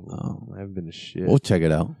problem. Oh. I haven't been to shit. We'll check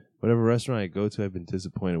it out. Whatever restaurant I go to, I've been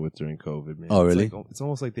disappointed with during COVID, man. Oh, It's really? like- it's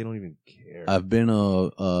almost like they don't even care. I've been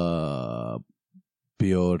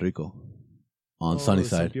Pio Rico on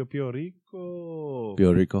Sunnyside. Pio Rico.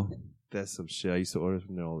 Pio Rico. That's some shit. I used to order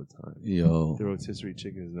from there all the time. Yo. The rotisserie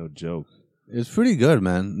chicken is no joke. It's pretty good,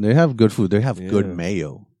 man. They have good food. They have good Yeah.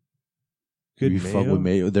 mayo. Good you mayo? fuck with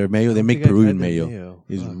mayo. Their mayo, I they don't make think I've Peruvian had that mayo.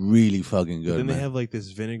 It's Fuck. really fucking But good, then man. they have like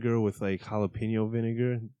this vinegar with like jalapeno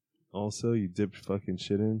vinegar. Also, you dip fucking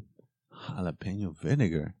shit in. Jalapeno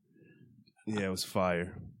vinegar. Yeah, it was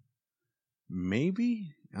fire.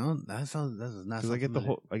 Maybe? I don't, that sounds, that's not Because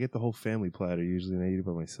I get the whole family platter usually, and I eat it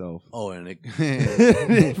by myself. Oh, and it,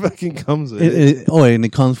 It fucking comes with it. and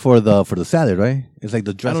it comes for the salad, right? It's like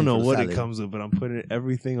the I dressing. don't know for the what salad. it comes with, but I'm putting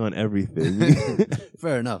everything on everything,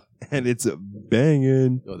 Fair enough. and it's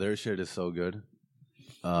banging. Yo, their shit is so good.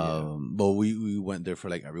 But we went there for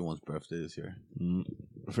like everyone's birthday this year.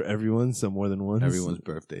 For everyone, so more than once. Everyone's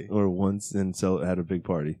birthday. or once, and had a big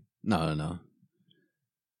party. No.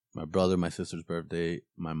 My brother, my sister's birthday,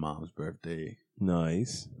 my mom's birthday.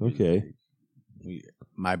 Nice. Okay.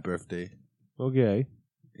 My birthday. Okay.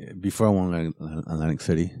 Yeah, before I went to Atlantic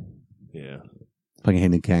City. Yeah. Fucking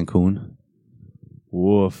hitting Cancun.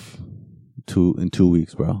 Woof. In 2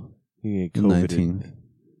 weeks, bro. You get The COVID. 19th.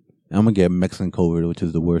 I'm gonna get Mexican COVID, which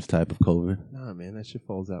is the worst type of COVID. Nah, man, that shit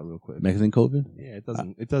falls out real quick. Mexican COVID? Yeah,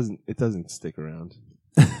 it doesn't stick around.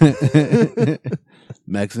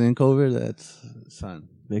 Mexican COVID? That's son.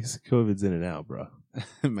 Mexican COVID's in and out, bro.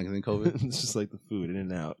 Mexican COVID? It's just like the food, in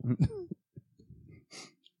and out.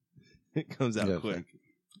 It comes out Yeah, quick.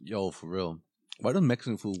 Yo, for real. Why does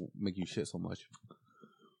Mexican food make you shit so much?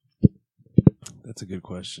 That's a good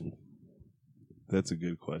question.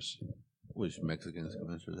 Which Mexicans can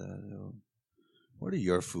answer that? Yo. What are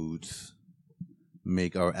your foods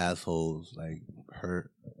make our assholes like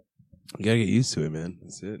hurt? You gotta get used to it, man.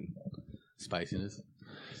 That's it. Spiciness?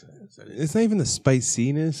 Is that it? It's not even the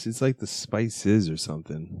spiciness. It's like the spices or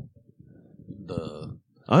something.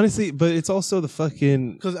 Honestly, but it's also the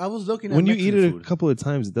fucking... Because I was looking at When you Mexican eat it food. a couple of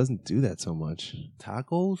times, it doesn't do that so much.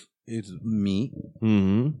 Tacos, it's meat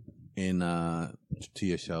Mm-hmm. in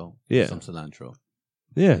tortilla shell, Yeah. some cilantro.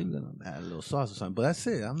 Yeah. And then add a little sauce or something. But that's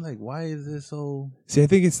it. I'm like, why is this so... See, I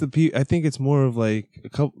think it's more of like a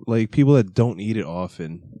couple, like people that don't eat it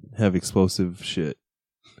often have explosive shit.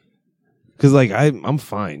 Because like I'm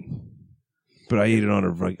fine, but I eat it on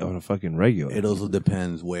a fucking regular. It also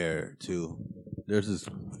depends where, too. There's this...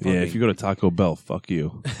 Yeah, if you go to Taco Bell, fuck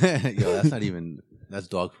you. Yo, that's not even... That's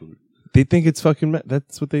dog food. They think it's fucking.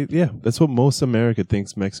 That's what most America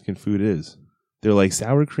thinks Mexican food is. They're like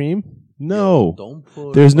sour cream. No, Yo, don't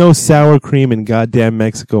put there's no fucking- sour cream in goddamn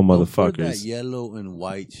Mexico, Don't put that motherfuckers. yellow and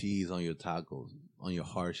white cheese on your tacos, on your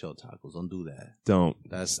hard shell tacos. Don't do that. Don't.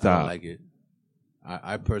 I don't Stop. like it.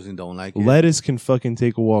 I personally don't like it. Lettuce can fucking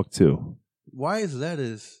take a walk too. Why is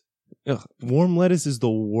lettuce? Ugh, warm lettuce is the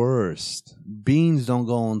worst. Beans don't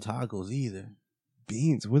go on tacos either.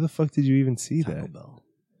 Beans. Where the fuck did you even see Taco that? Bell.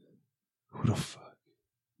 Who the fuck?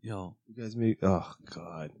 Yo, You guys make. Oh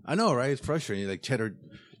god. I know, right? It's frustrating. Like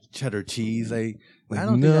cheddar cheese. Like Like, I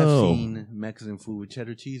don't think no. I've seen Mexican food with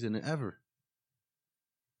cheddar cheese in it ever.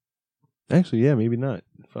 Actually, yeah, maybe not.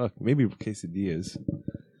 Fuck, maybe quesadillas.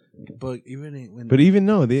 But even But even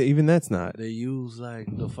no, even that's not they use like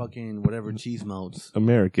the fucking whatever cheese melts.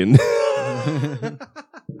 American.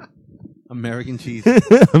 American cheese.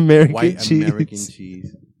 American White cheese. American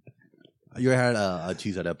cheese. You ever had a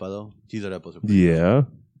cheese arepa though? Cheese arepas are pretty Yeah,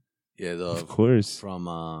 good. Yeah, of course.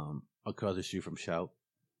 from across the street from Shout.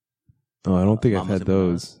 Oh, I don't think I've Mama's had Empanadas.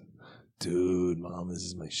 those. Dude, Mama's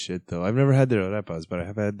is my shit, though. I've never had their arepas, but I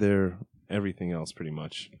have had their everything else pretty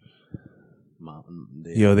much.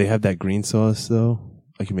 Yo, they have that green sauce, though.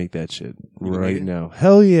 I can make that shit right now.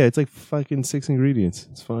 Hell yeah. It's like fucking 6 ingredients.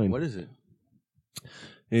 It's fine. What is it?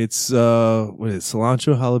 It's, what is it?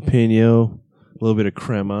 Cilantro, jalapeno, a little bit of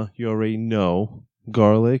crema. You already know.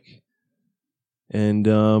 Garlic. And,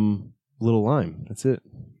 a little lime. That's it.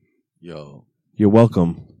 Yo. You're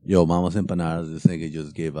welcome. Yo, Mama's Empanadas, this nigga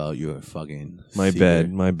just gave out your fucking My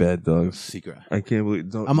bad, dogs. secret. I can't believe.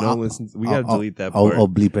 Don't listen. We gotta delete that I'll part. I'll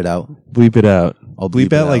bleep it out. Bleep it out. I'll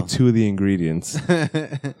bleep out it like 2 of the ingredients.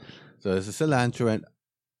 So it's a cilantro and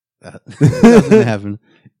doesn't happen.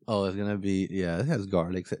 Oh, it's gonna be it has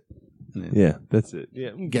garlic. Yeah, that's it. Yeah,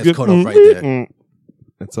 Gets cut off right there.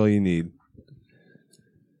 That's all you need.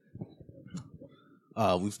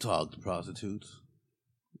 We've talked prostitutes.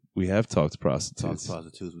 We have talked prostitutes.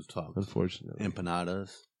 We've talked. Unfortunately.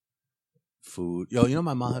 Empanadas. Food. Yo, you know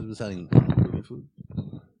my mom has been selling Cuban food.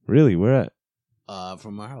 Really? Where at?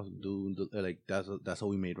 From our house, dude. Like that's how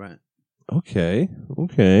we made rent. Okay.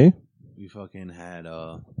 We fucking had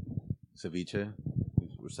ceviche.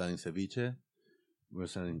 We're selling ceviche. We're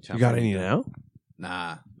selling. You got any now?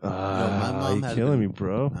 Nah. Yo, my mom you're killing me,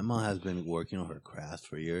 bro. My mom has been working on her craft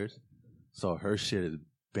for years, so her shit is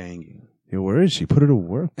banging. Yo, where is she? Put her to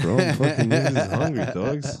work, bro. I'm fucking niggas is hungry,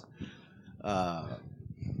 dogs.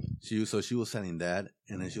 She was selling that,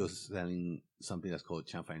 and then she was selling something that's called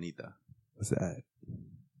chanfainita. What's that?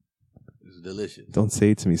 It's delicious. Don't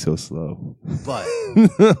say it to me so slow. But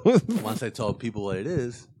once I told people what it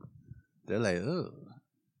is, they're like, "Ugh."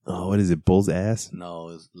 Oh, what is it? Bull's ass? No,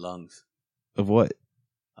 it's lungs. Of what?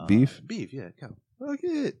 Beef? Beef, yeah, cow. Fuck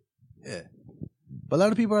it. Yeah. But a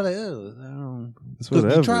lot of people are like, "Oh, I don't."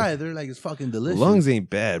 Because we try it, they're like, "It's fucking delicious." Lungs ain't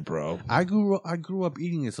bad, bro. I grew up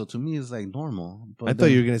eating it, so to me, it's like normal. But I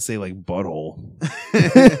thought you were gonna say like butthole.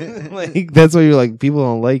 Like that's why you're like people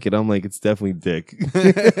don't like it. I'm like it's definitely dick.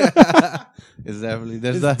 It's definitely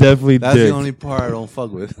definitely that's dick. the only part I don't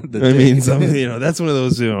fuck with. I mean, that's one of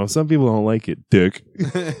those. Some people don't like it, dick.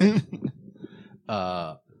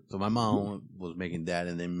 So my mom was making that,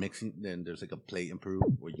 and then mixing. Then there's like a plate in Peru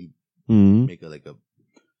where you make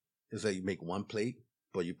it's like you make one plate,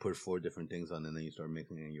 but you put 4 different things on, and then you start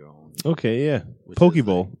mixing it in your own. Okay, yeah. Poke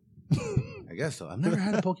bowl. Like, I guess so. I've never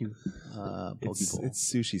had a poke bowl.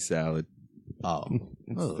 It's sushi salad. Oh,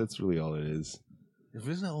 that's really all it is. If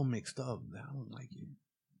it's not all mixed up, I don't like it.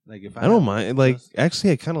 Like if I don't mind. Like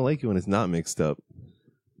actually, I kind of like it when it's not mixed up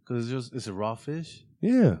because it's a raw fish.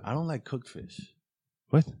 Yeah, I don't like cooked fish.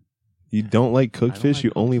 What? You don't like cooked fish? Like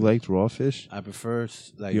you only liked raw fish? I prefer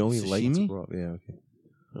like you only sashimi. liked raw. Yeah,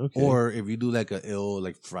 okay. Or if you do like a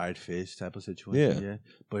like fried fish type of situation, yeah.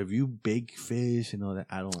 But if you bake fish and all that,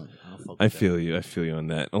 I don't fuck with I feel you on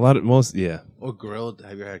that. Yeah. Or grilled.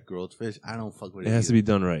 Have you had grilled fish? I don't fuck with it. It has to be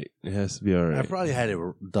done right. It has to be all right. I probably had it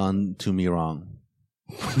done to me wrong.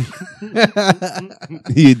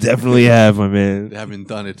 You definitely have, my man. They haven't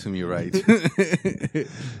done it to me right.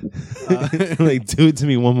 Like, do it to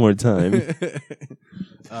me one more time.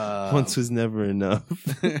 Once was never enough.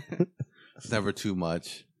 It's never too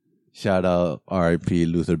much. Shout out R.I.P.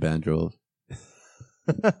 Luther Vandross.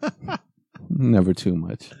 Never too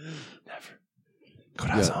much.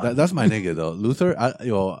 Never. Yeah, that's my nigga though. Luther,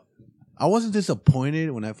 I wasn't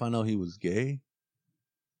disappointed when I found out he was gay.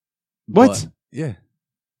 What? Yeah.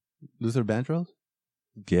 Luther Vandross?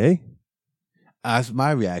 Gay? That's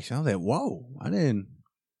my reaction. I was like, whoa, I didn't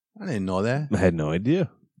know that. I had no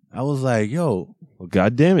idea. I was like, yo. Well,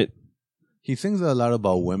 God damn it. He sings a lot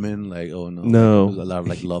about women, like, oh no. No. There's a lot of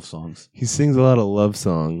like love songs. He sings a lot of love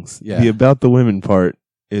songs. Yeah. The about the women part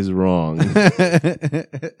is wrong.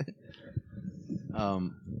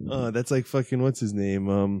 That's like fucking, what's his name?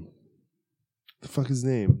 The fuck his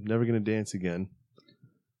name? Never Gonna Dance Again.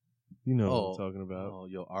 You know what I'm talking about. Oh,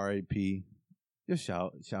 yo, R.I.P. Just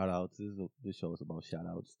shout outs. This show is about shout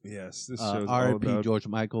outs. Yes, this show is all R.I.P. about George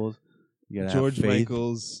Michaels. George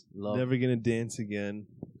Michaels. Love. Never Gonna Dance Again.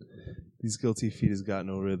 These guilty feet has got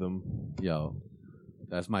no rhythm. Yo,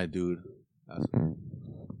 that's my dude.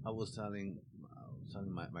 I was telling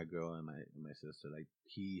my girl and my sister, like,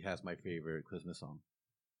 he has my favorite Christmas song.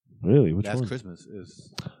 Really? Which one? That's Christmas.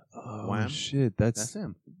 Is Wham. Shit, that's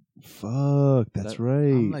him. Fuck, that's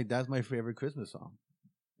right. I'm like, that's my favorite Christmas song.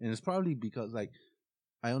 And it's probably because, like,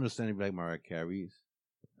 I understand if you like Mariah Carey's.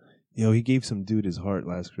 Yo, he gave some dude his heart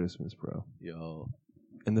last Christmas, bro. Yo.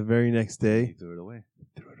 And the very next day, he threw it away.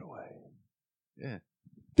 Yeah.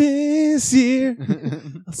 This year,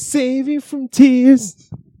 I'll save you from tears.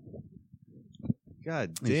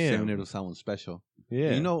 God damn. He's saving it to someone special. Yeah.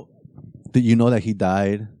 Did you know that he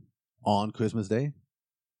died on Christmas Day.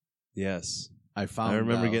 Yes. I found. I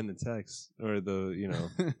remember out. getting the text or the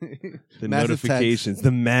the Massive notifications, text.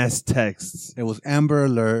 the mass texts. It was Amber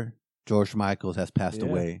Alert. George Michaels has passed Yeah.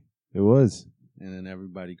 away, It was. and then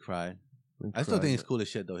everybody cried. I still think it's cool as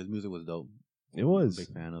shit though. His music was dope. It was. I'm a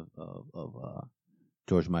big fan of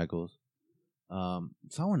George Michaels.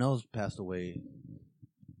 Someone else passed away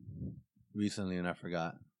recently, and I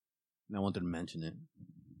forgot. And I wanted to mention it.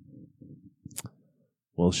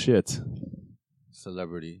 Well, shit.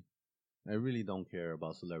 Celebrity. I really don't care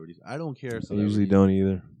about celebrities. I don't care. I usually don't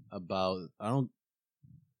either.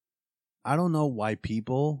 I don't know why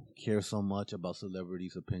people care so much about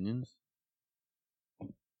celebrities' opinions.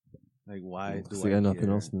 Like, why Because do they I got nothing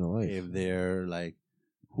care else in their life. if they're like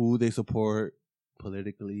who they support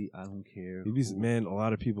politically? I don't care. Man, a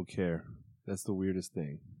lot of people care. That's the weirdest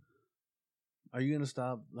thing. Are you gonna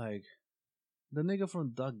stop? Like, the nigga from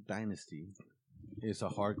Duck Dynasty is a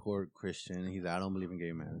hardcore Christian. He's I don't believe in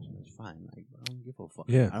gay marriage. It's fine. Like, I don't give a fuck.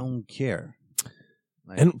 Yeah. I don't care.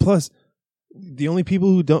 Like, And plus, the only people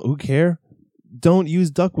who care don't use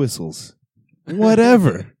duck whistles.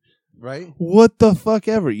 Whatever. right? What the fuck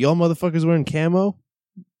ever. Y'all motherfuckers wearing camo?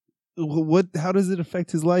 What? How does it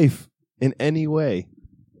affect his life in any way?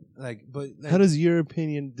 Like, but like, How does your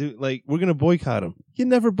opinion do? Like, we're gonna boycott him. You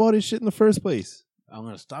never bought his shit in the first place. I'm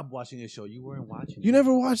gonna stop watching this show. You weren't watching. You it.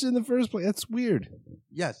 never watched it in the first place. That's weird.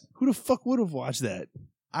 Yes. Who the fuck would have watched that?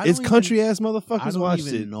 I It's don't country ass I motherfuckers don't watched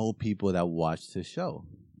even it. know people that watched his show,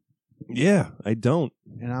 Yeah, I don't.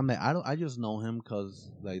 and I'm like, I just know him because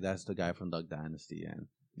like that's the guy from Duck Dynasty, and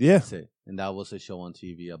Yeah, that's it. And that was a show on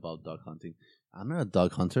TV about duck hunting. I'm not a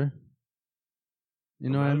duck hunter. You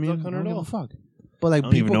know I'm what I not a mean? duck hunter I at don't give all. a fuck. But like, I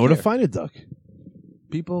don't even people know where to care. find a duck.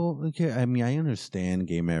 People care. I mean, I understand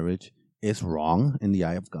gay marriage. It's wrong in the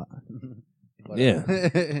eye of God. Yeah.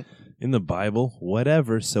 In the Bible,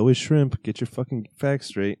 whatever. So is shrimp. Get your fucking facts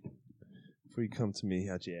straight before you come to me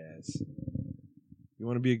out your ass. You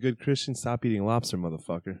want to be a good Christian? Stop eating lobster,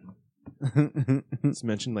 motherfucker. It's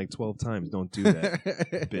mentioned like 12 times. Don't do that,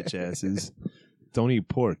 bitch asses. Don't eat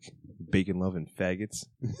pork, bacon loving faggots.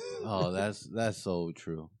 Oh, that's so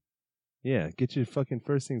true. Yeah, get your fucking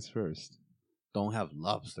first things first. Don't have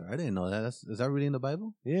lobster. I didn't know that. Is that really in the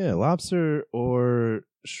Bible? Yeah, lobster or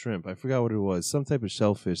shrimp. I forgot what it was. Some type of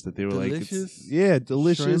shellfish that they were Delicious like, yeah,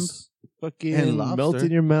 delicious. shrimp Fucking and lobster. melt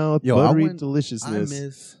in your mouth. Yo, I buttery went- deliciousness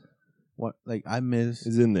I miss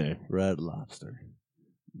is in there. Red Lobster.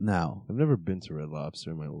 Now I've never been to Red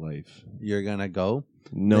Lobster in my life. you're gonna go.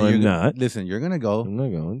 No, Then I'm you're not. Listen, you're gonna go. I'm not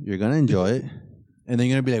going. You're gonna enjoy it, and then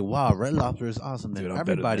you're gonna be like, "Wow, Red Lobster is awesome." Then Dude, I'm better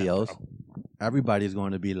than everybody that, else, bro. everybody's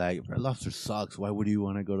going to be like, "Red Lobster sucks. Why would you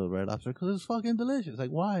want to go to Red Lobster? Because it's fucking delicious.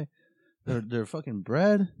 Like, why? They're fucking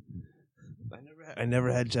bread. I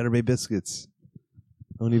never had Cheddar Bay biscuits.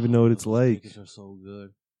 I don't even know what it's like. Biscuits are so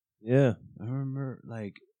good. Yeah. I remember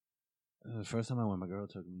like the first time I went, my girl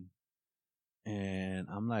took me, and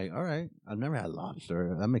I'm like, "All right, I've never had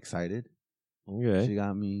lobster. I'm excited." Okay. She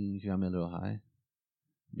got me a little high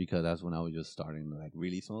because that's when I was just starting to like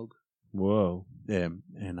really smoke. Whoa. Yeah,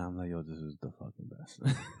 and I'm like, yo, this is the fucking best.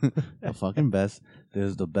 The fucking best. This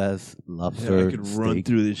is the best lobster Yeah, I could run steak.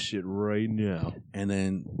 through this shit right now. And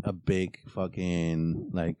then a big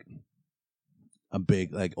fucking like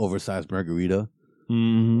oversized margarita.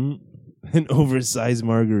 Mm-hmm. An oversized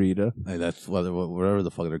margarita. Like that's whatever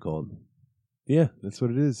the fuck they're called. Yeah, that's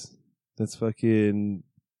what it is. That's fucking...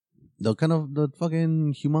 The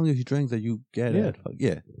fucking humongous drinks that you get Yeah. at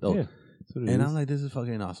yeah. Those. Yeah, that's what it And is. I'm like, this is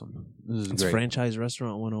fucking awesome. This is It's great. Franchise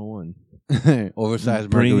Restaurant 101. Oversized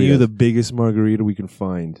Bring margarita. you the biggest margarita we can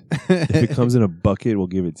find. If it comes in a bucket, we'll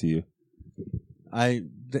give it to you.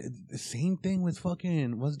 The same thing with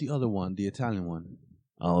fucking what's the other one? The Italian one.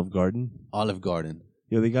 Olive Garden. Olive Garden.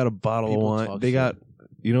 Yeah, they got a bottle People of wine. talk They shit. got,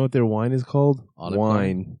 you know what their wine is called? Olive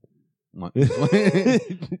wine. What?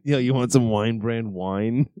 Yeah, you want some wine brand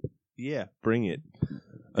wine? Yeah, bring it.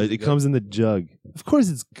 It good? comes in the jug. Of course,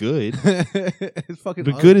 it's good, It's fucking.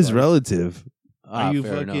 but Olive good is Garden. relative. Ah, Are you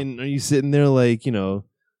fair fucking? enough. Are you sitting there like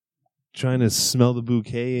trying to smell the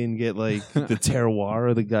bouquet and get like the terroir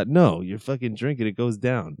of the god? No, you're fucking drinking. It goes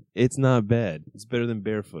down. It's not bad. It's better than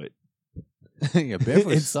Barefoot. Yeah,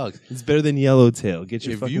 barefoot It's- sucks. It's better than Yellowtail. Get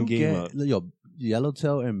your If fucking you game get up. yo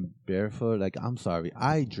Yellowtail and barefoot, like I'm sorry,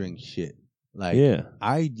 I drink shit. Like Yeah.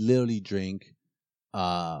 I literally drink,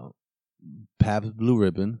 Pabst Blue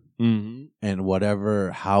Ribbon Mm-hmm. and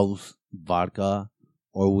whatever house vodka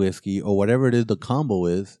or whiskey or whatever it is the combo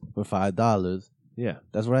is for $5. Yeah.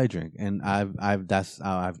 That's what I drink, and I've that's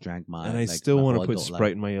how I've drank mine. And I like, still my want to whole put adult life.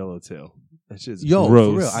 Sprite in my Yellowtail. That shit's Yo,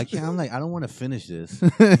 gross. for real, I can't. I'm like, I don't want to finish this.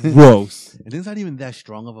 Gross. And it's not even that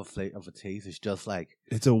strong of a taste. It's just like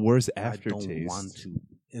It's a worse I aftertaste. don't want to.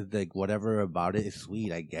 It's like whatever about it is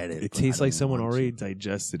sweet. I get it. It but tastes I like don't someone want already to.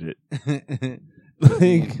 digested it. Like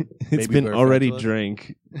it's Baby been bird already fatuous?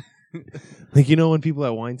 drank. Like, you know when people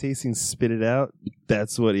at wine tasting spit it out?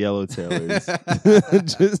 That's what Yellowtail is.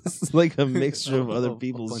 Just like a mixture of other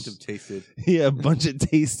people's A bunch of tasted. yeah, a bunch of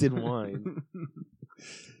tasted wine.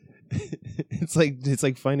 It's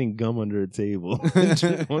like finding gum under a table.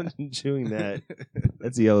 Chewing that.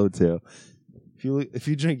 That's Yellowtail. If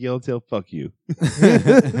you drink Yellowtail, fuck you.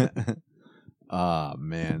 Ah,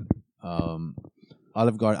 man.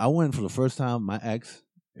 Olive Garden. I went for the first time. My ex.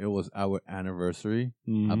 It was our anniversary. I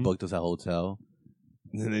Mhm. booked us a hotel,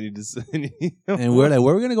 And then you just and we're like,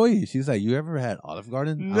 "Where are we gonna go eat?" She's like, "You ever had Olive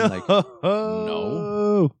Garden?" no. I'm like,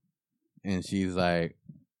 "No." And she's like,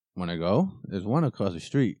 "Wanna go? There's one across the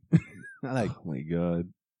street." I'm like, Oh my god.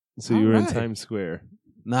 So you were in Alright. Times Square.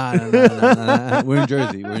 Nah. We're in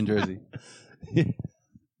Jersey.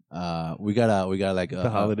 We got like The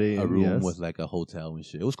Holiday a Inn, room yes. with like a hotel and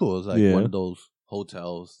shit. It was cool. It was like Yeah. one of those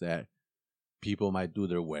hotels that people might do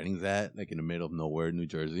their weddings at, like in the middle of nowhere, New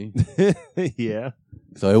Jersey. Yeah.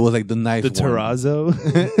 So it was like the nice The one.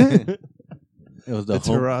 Terrazzo. It was The the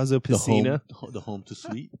home, Terrazzo Piscina. the home to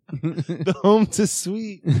suite. The home to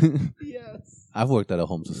suite. Yes. I've worked at a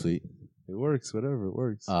home to suite. It works, whatever, it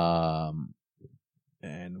works.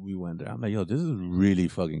 And we went there. I'm like, yo, this is really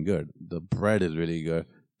fucking good. The bread is really good.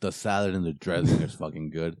 The salad and the dressing is fucking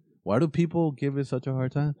good. Why do people give it such a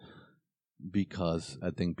hard time? Because I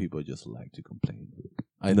think people just like to complain.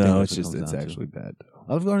 I think No, that's it's what it just comes it's down to. actually bad though.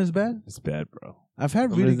 Olive Garden is bad. It's bad, bro. I've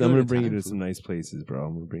had I'm really gonna good. bring you Italian to some nice places, bro.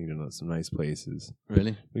 I'm gonna bring you to some nice places. food.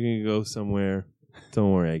 Really? We're gonna go somewhere.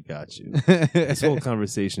 Don't worry, I got you. This whole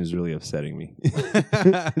conversation is really upsetting me.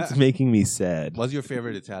 It's making me sad. What's your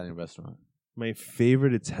favorite Italian restaurant? My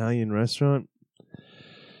favorite Italian restaurant?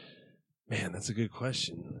 Man, that's a good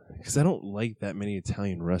question. Because I don't like that many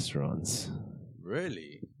Italian restaurants.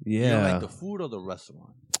 Really? Yeah. You don't like the food or the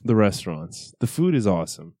restaurant? The restaurants. The food is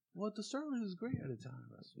awesome. Well, the service is great at Italian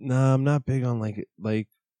restaurants. Nah, I'm not big on like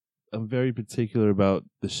I'm very particular about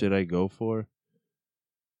the shit I go for.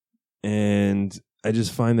 And I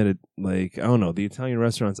just find that it like I don't know, the Italian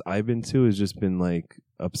restaurants I've been to has just been like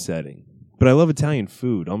upsetting. But I love Italian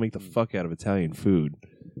food. I'll make the fuck out of Italian food.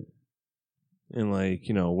 And like,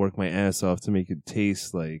 you know, work my ass off to make it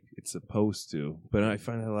taste like it's supposed to. But I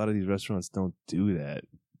find that a lot of these restaurants don't do that.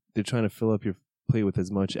 They're trying to fill up your plate with as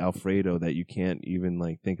much Alfredo that you can't even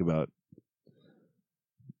like think about.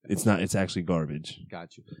 It's actually garbage.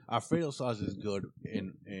 Got you. Alfredo sauce is good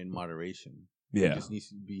in moderation. Yeah. It just needs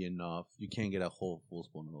to be enough. You can't get a whole full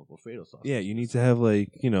spoon of Alfredo sauce. Yeah, you need to have like,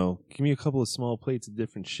 you know, give me a couple of small plates of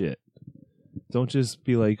different shit. Don't just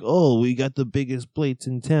be like, oh, we got the biggest plates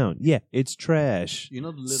in town. Yeah, it's trash. You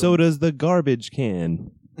know the little... So does the garbage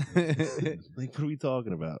can. Like, what are we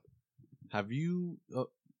talking about? Have you,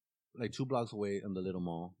 like 2 blocks away in the little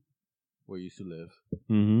mall where you used to live,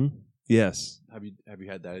 Mm-hmm. Yes. have you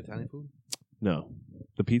had that Italian food? No.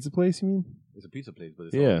 The pizza place, you mean? It's a pizza place, but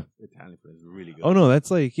it's Yeah. all Italian food. It's really good. Oh, no,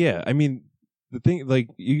 that's like, yeah. I mean, the thing, like,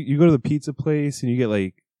 you go to the pizza place and you get,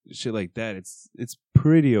 like, shit like that. It's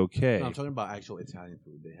pretty okay. No, I'm talking about actual Italian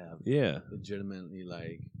food. They have Yeah. legitimately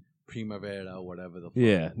like Primavera, whatever the fuck.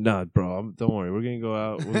 Yeah. Nah, bro, don't worry. We're going to go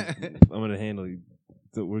out. I'm going to handle you.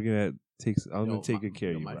 We're going to take, I'm going to take good care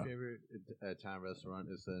of you, My bro. favorite Italian restaurant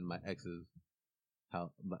is in my ex's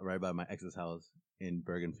house, right by my ex's house in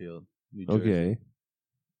Bergenfield, New Jersey. Okay.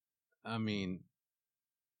 I mean,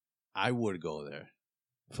 I would go there.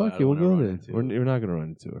 Fuck I it, don't we'll wanna go run there. into- We're not going to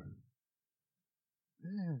run into her.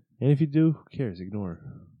 And if you do, who cares? Ignore her.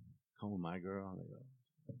 Come with my girl. I'm like,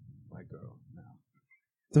 oh, my girl. No.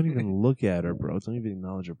 Don't even look at her, bro. Don't even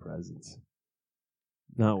acknowledge her presence.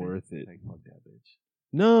 Not worth it. Like, fuck that bitch.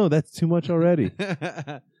 No, that's too much already.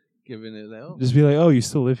 Giving it like, oh, Just be like, oh, you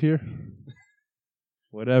still live here?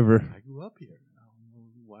 Whatever. I grew up here. I don't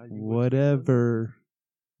know why you would- Whatever.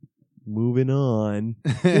 Moving on.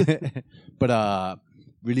 But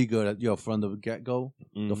really good. Yo, from the get go,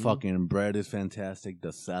 the Mhm. fucking bread is fantastic.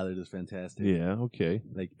 The salad is fantastic. Yeah, okay.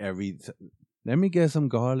 Like let me get some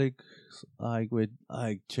garlic, like with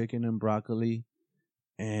like chicken and broccoli,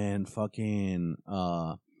 and fucking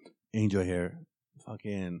angel hair.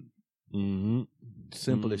 Fucking Mm-hmm.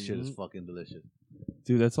 simple as shit is Mhm. fucking delicious.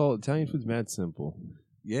 Dude, that's all. Italian food's mad simple.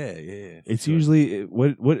 Yeah, yeah. It's sure. usually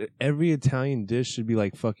what every Italian dish should be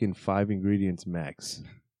like fucking 5 ingredients max.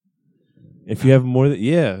 If you have more than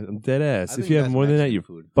I'm dead I ass. If think you have that's more than that, Mexican you're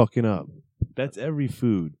food. fucking up. That's every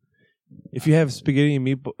food. If you have spaghetti and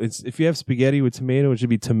meatball, if you have spaghetti with tomato, it should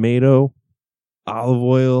be tomato, olive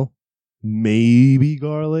oil, maybe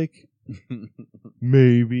garlic,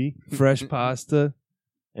 maybe fresh pasta,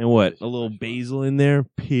 and what? A little basil in there.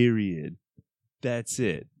 Period. That's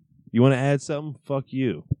it. You want to add something? Fuck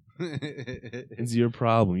you. It's your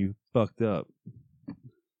problem. You fucked up.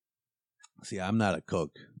 See, I'm not a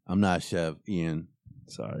cook. I'm not a chef, Ian.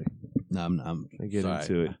 Sorry. No, I'm I get sorry.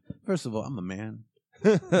 into it. First of all, I'm a man.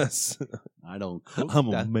 I don't cook. I'm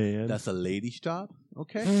a man. That's a lady's job.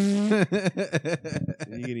 Okay. You're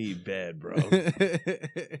gonna eat bad, bro.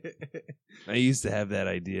 I used to have that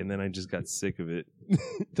idea, and then I just got sick of it.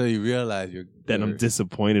 Till you realize Then I'm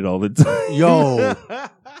disappointed all the time. Yo,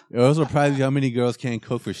 it was surprising how many girls can't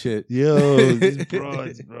cook for shit. Yo, these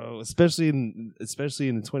broads, bro. Especially in the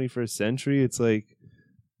 21st century, it's like,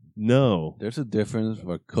 no. There's a difference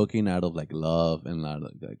for cooking out of like love and out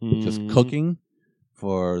of like just Mhm. cooking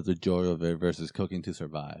for the joy of it versus cooking to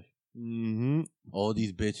survive. Mm-hmm. All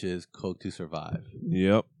these bitches cook to survive.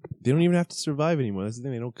 Yep. They don't even have to survive anymore. That's the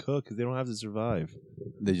thing. They don't cook because they don't have to survive.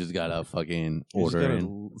 They just gotta fucking They just order gotta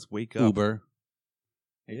and wake up. Uber.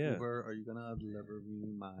 Hey, Yeah. Uber, are you gonna deliver me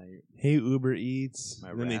my? Hey, Uber Eats.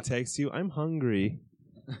 My And then they wrap. text you, I'm hungry.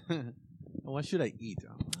 What should I eat?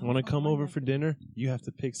 Want to come over for dinner? You have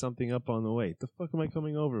to pick something up on the way. The fuck am I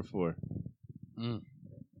coming over for? Mm.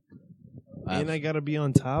 And I gotta be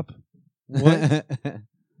on top? What?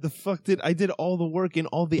 The fuck I did all the work in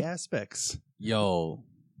all the aspects. Yo,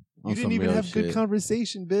 You on didn't some even real have good shit.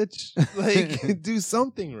 conversation, bitch. Like, do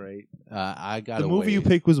something right. I got The movie you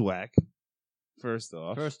picked was whack. First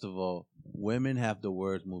off. First of all, women have the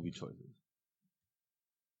worst movie choices.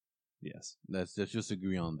 Yes. Let's just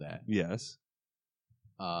agree on that. Yes.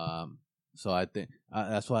 So I think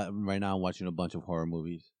that's why right now I'm watching a bunch of horror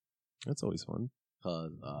movies That's always fun.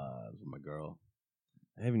 because my girl,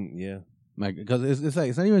 I haven't, yeah. because it's like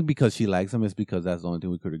it's not even because she likes them, it's because that's the only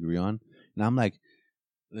thing we could agree on. And I'm like,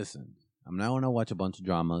 listen, I'm not gonna watch a bunch of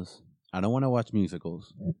dramas. I don't want to watch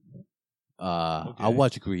musicals. I'll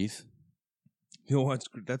watch Grease. You'll watch,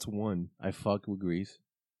 that's one. I fucked with Grease.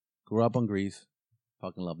 Grew up on Grease.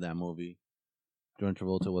 Fucking love that movie. John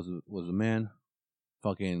Travolta was a man.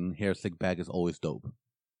 Fucking hair slick back is always dope.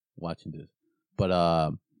 Watching this,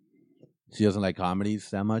 but she doesn't like comedies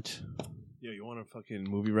that much. Yo, you want a fucking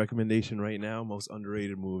movie recommendation right now? Most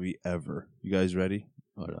underrated movie ever. You guys ready?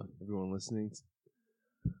 Hold on. Everyone listening?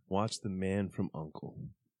 Watch The Man from U.N.C.L.E.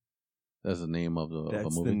 That's the name of the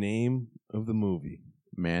That's movie. the name of the movie.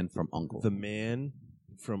 Man from U.N.C.L.E. The Man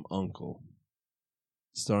from U.N.C.L.E.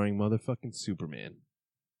 Starring motherfucking Superman.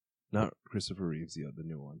 Not Christopher Reeves, the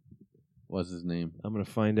new one. What's his name? I'm going to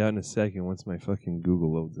find out in a second once my fucking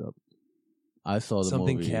Google loads up. I saw the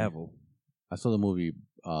Something movie. Cavill. I saw the movie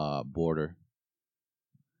Border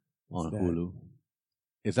What's on that? Hulu.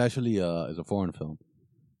 It's actually it's a foreign film.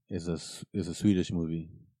 It's a Swedish movie,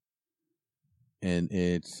 and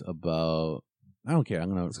it's about I don't care. I'm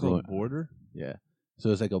gonna It's called Border? yeah. So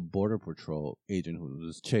it's like a border patrol agent who's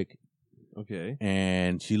this chick, Okay.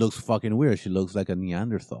 and she looks fucking weird. She looks like a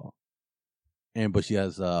Neanderthal, but she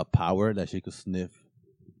has power that she could sniff.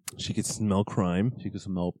 She could smell crime. She could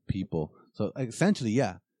smell people. So essentially,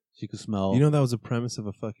 yeah, she could smell. You know that was the premise of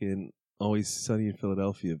a fucking Always Sunny in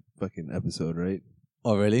Philadelphia fucking episode, right?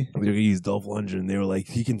 Oh, really? They were gonna use Dolph Lundgren, and they were like,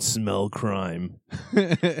 he can smell crime.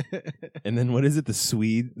 And then what is it? The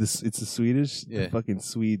Swede? It's the Swedish? Yeah. The fucking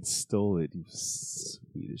Swedes stole it, you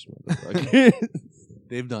Swedish motherfucker.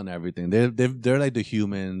 They've done everything. They're like the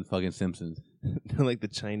human fucking Simpsons. They're like the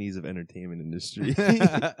Chinese of entertainment industry.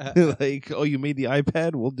 They're like, oh, you made the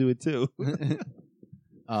iPad? We'll do it too.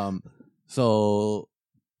 So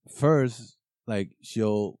first, like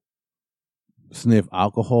she'll sniff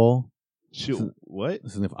alcohol. What?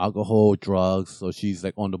 Sniff alcohol, drugs. So she's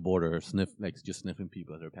like on the border, just sniffing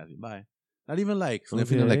people as they're passing by. Not even like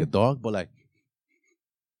sniffing them like Okay. a dog, but like.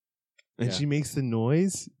 And Yeah. she makes the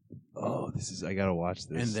noise? Oh, I gotta watch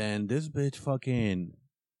this. And then this bitch fucking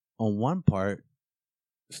on one part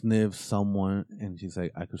sniffs someone, and she's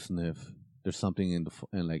like, I could sniff. There's something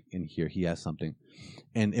in here. He has something,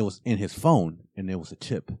 and it was in his phone, and it was a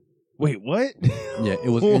chip. Wait, what? Yeah, it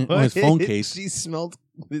was in his phone case. She smelled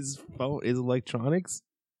his phone, his electronics?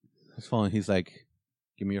 His phone. He's like,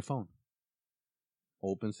 "Give me your phone."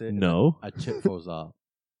 Opens it. No. A chip falls out.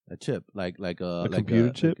 A chip, like a computer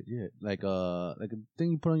chip? like a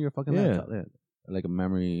thing you put on your fucking Yeah. laptop. Yeah. Like a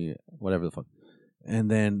memory, whatever the fuck. And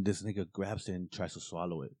then this nigga grabs it and tries to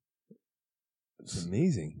swallow it. It's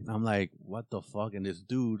amazing. I'm like, what the fuck? And this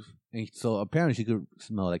dude, and so apparently she could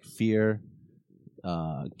smell like fear,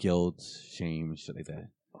 guilt, shame, shit like that.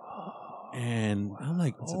 And I'm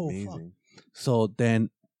like, that's oh, amazing. fuck. So then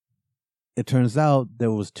it turns out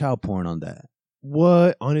there was child porn on that.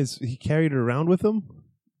 What he carried it around with him?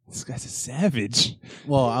 This guy's a savage.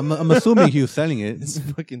 Well, I'm assuming he was selling it. This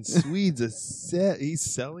fucking Swede's he's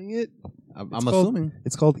selling it. I'm assuming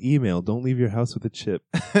it's called email. Don't leave your house with a chip.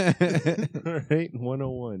 All right,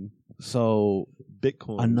 101. So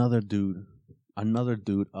Bitcoin. Another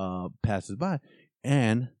dude passes by,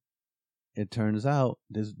 and it turns out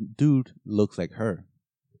this dude looks like her.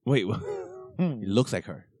 Wait, He looks like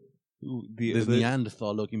her. This the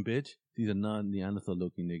Neanderthal looking bitch. He's a non-Neanderthal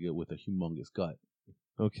looking nigga with a humongous gut.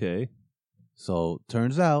 Okay. So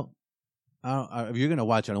turns out, if you're gonna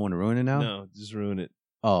watch, I don't want to ruin it now. No, just ruin it.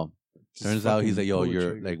 Oh, Just turns out he's fucking like, yo, pull the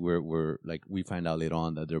you're trigger. like, we're like, we find out later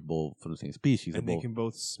on that they're both from the same species. And they can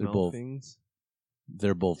both smell both- things.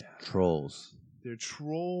 They're both trolls. They're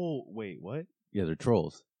troll. Wait, what? Yeah, they're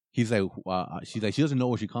trolls. He's like, she's like, she doesn't know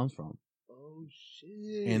where she comes from, Oh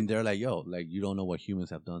shit! and they're like, yo, like you don't know what humans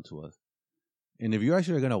have done to us. And if you're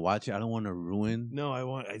actually gonna watch it, I don't want to ruin. no, I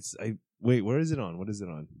wait. Where is it on? What is it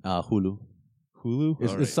on? Hulu. Hulu.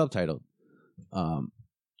 It's subtitled. I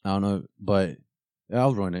don't know, but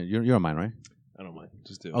I'll ruin it. You're on mine, right? I don't mind.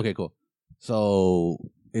 Just do it. Okay, cool. So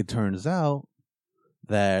it turns out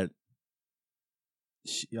that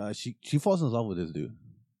she falls in love with this dude,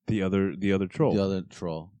 The other troll. the other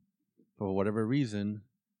troll. For whatever reason,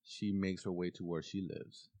 she makes her way to where she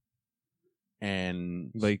lives,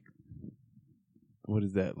 and Like, what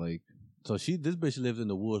is that like? so this bitch lives in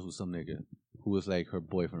the woods with some nigga who is like her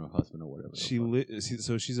boyfriend or husband or whatever.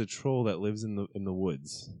 So she's a troll that lives in the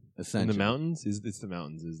woods, in Essentially, the mountains. It's the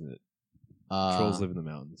mountains, isn't it? Trolls live in the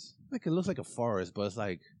mountains. Like it looks like a forest, but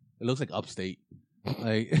it looks like upstate.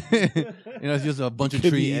 Like it's just a bunch of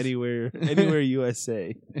Could be trees anywhere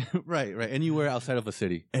USA. right, anywhere outside of a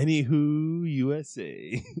city. Anywho,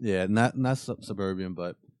 USA. Yeah, not suburban,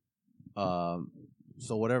 but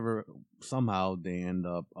so whatever. Somehow they end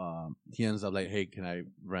up. He ends up like, hey, can I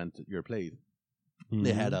rent your place?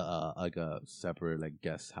 They had a separate like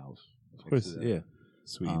guest house. of course, yeah,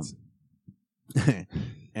 Swedes.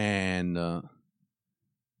 And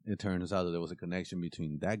it turns out that there was a connection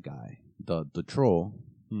between that guy, the troll,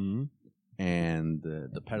 Mm-hmm. and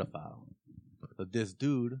the pedophile. But this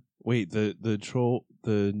dude, Wait, the troll,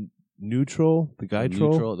 the new troll, the guy The new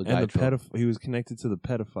troll, troll, the and guy the troll. he was connected to the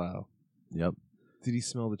pedophile. yep, Did he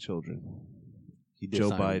smell the children? he did Joe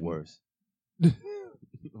something Biden. worse.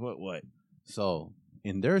 What? So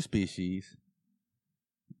in their species,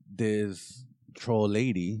 this troll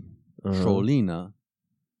lady, Trollina,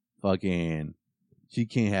 fucking, she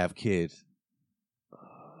can't have kids.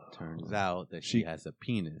 Turns out that she has a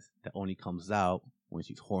penis that only comes out when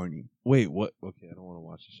she's horny. Wait, what? Okay, I don't want to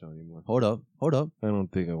watch the show anymore. Hold up. I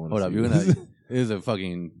don't think I want to. Hold up. You're gonna. It is a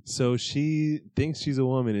fucking. So she thinks she's a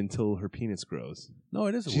woman until her penis grows. No,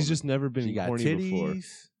 it is. She's just never been She got horny titties. before.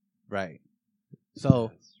 Right.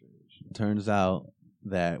 So That's strange. turns out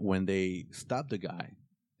that when they stop the guy,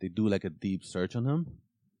 they do like a deep search on him,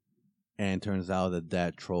 and turns out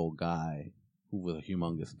that troll guy, who was a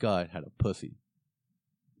humongous gut, had a pussy.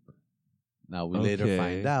 Now we later Okay.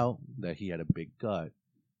 find out that he had a big gut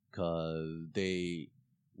because they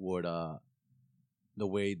would the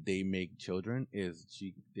way they make children is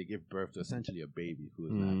they give birth to essentially a baby who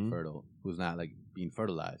is Mhm. not fertile, who's not like being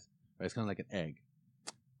fertilized. Right? It's kind of like an egg.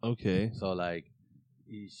 Okay. So like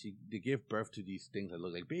they give birth to these things that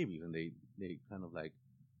look like babies, and they kind of like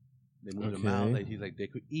they move them out. Okay. Like he's like they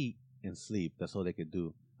could eat and sleep. That's all they could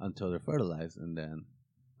do until they're fertilized, and then.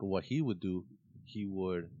 But what he would do, he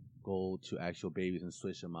would go to actual babies and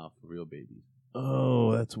switch them out for real babies,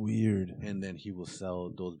 Oh, that's weird. and then he will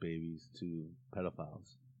sell those babies to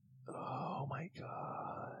pedophiles. Oh my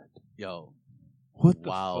god. Yo, What the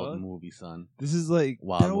wild fuck? movie, son. This is like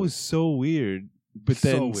Wild that movie. was so weird, but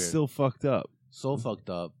So then weird. still fucked up. So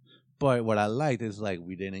fucked up. But what I liked is like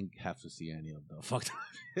we didn't have to see any of the fucked up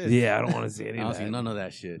shit. Yeah, I don't want to see any I of don't see that. none of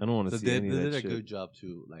that shit. I don't want to So see they any of did that a shit. good job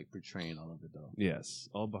to like portraying all of it though. Yes,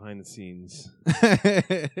 all behind the scenes.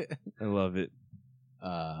 I love it.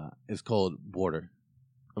 It's called Border.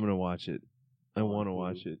 I'm gonna watch it. I Oh, want to cool.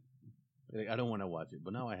 watch it. Like, I don't want to watch it,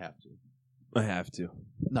 but now I have to. I have to.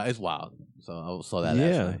 No, it's wild. So I saw that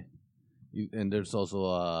Yeah. last night. And there's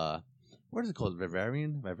also what is it called?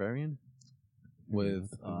 Vivarium?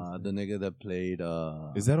 With the nigga that played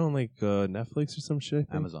Is that on like Netflix or some shit? I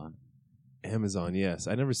think? Amazon. Amazon, yes.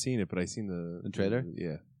 I never seen it, but I seen The trailer?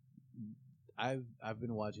 Yeah. I've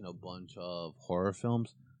been watching a bunch of horror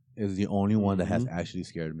films. It's the only one that has actually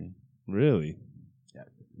scared me. Really? Yeah.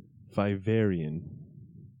 Vivarium.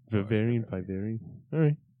 Vivarium. All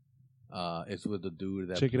right. It's with the dude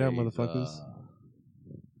that Check it out, plays, motherfuckers.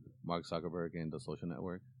 Mark Zuckerberg in The Social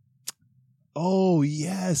Network. Oh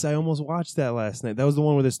yes, I almost watched that last night. That was the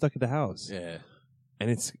one where they're stuck at the house. Yeah. And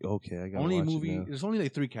it's okay. I got Only watch movie. It now. There's only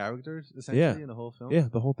like 3 characters essentially Yeah. in the whole film. Yeah,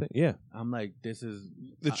 the whole thing. Yeah, I'm like, this is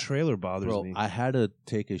the trailer bothers bro. me. I had to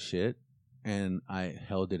take a shit, and I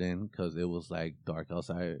held it in because it was like dark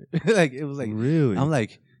outside. Like it was like really. I'm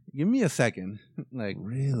like, give me a second. Like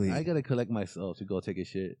really. I gotta collect myself to go take a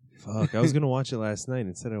shit. Fuck. I was gonna watch it last night.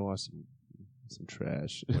 Instead, I watched some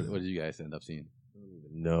trash. What did you guys end up seeing? I don't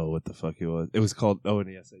even know what the fuck it was. It was called. Oh,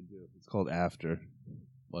 and yes, I do. It's called After.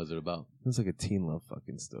 What was it about? It was like a teen love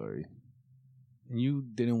fucking story. And you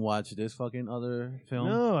didn't watch this fucking other film?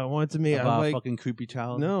 No, I wanted to make. About I'm like, fucking creepy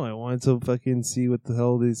child? no, I wanted to fucking see what the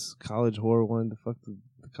hell this college whore wanted to fuck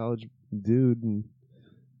the college dude, and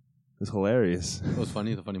it was hilarious. It was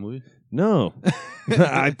funny. It's a funny movie. No,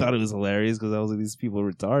 I thought it was hilarious because I was like, these people are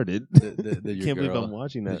retarded. Did your Can't believe girl- I'm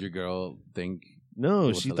watching Did that. your girl think? No,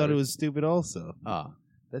 was she thought it hilarious? was stupid. Also, Ah,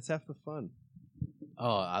 that's half the fun.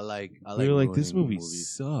 oh, I like. We were like, this ruining movie movies.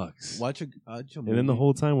 sucks. Watch a movie. And then the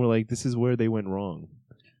whole time we're like, this is where they went wrong.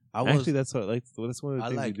 I was. Actually, that's what like that's one of the I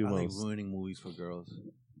things like. we do I like most. ruining movies for girls.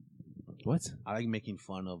 What? I like making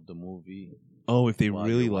fun of the movie. Oh, if they while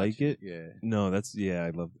really you're like watching it? Yeah. No, that's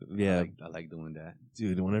I love yeah, I like doing that.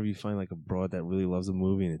 dude. Whenever you find like a broad that really loves a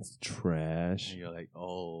movie and it's trash, And you're like,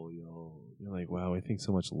 oh, yo. you're like, wow, I think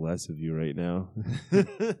so much less of you right now.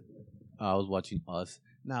 I was watching Us.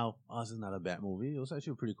 Now, Us is not a bad movie. It was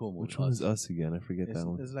actually a pretty cool movie. Which one is Us again? I forget It's, that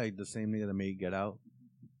one. it's like the same nigga that made Get Out.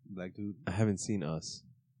 Black dude. I haven't seen Us.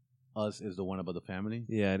 Us is the one about the family.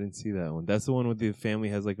 Yeah, I didn't see that one. That's the one with the family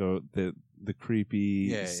has like the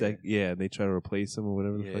creepy Yeah, they try to replace him or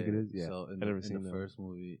whatever the fuck it is. Yeah. So in I've the, never in seen the that first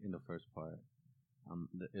movie, in the first part,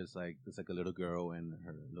 it's like a little girl and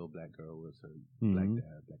her little black girl with her black Mhm.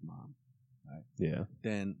 dad, black mom. Yeah.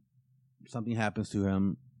 Then something happens to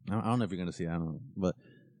him. I don't know if you're gonna see it. I don't know, but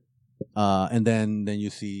and then you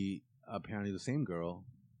see apparently the same girl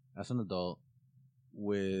as an adult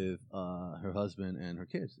with her husband and her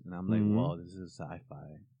kids, and I'm like, Mhm. wow, this is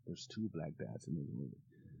sci-fi. There's 2 black dads in this movie.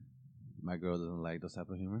 My girl doesn't like those type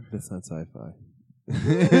of humor. That's not sci-fi.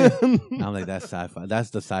 I'm like, that's sci-fi. That's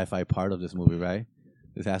the sci-fi part of this movie, right?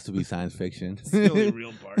 This has to be science fiction. It's the only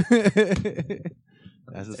real part.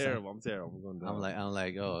 That's the terrible. I'm terrible. I'm going down. I'm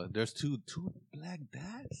like, oh, there's two black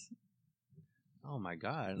dads. Oh my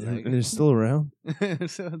god! And they're still around.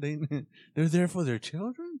 So they're there for their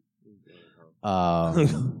children.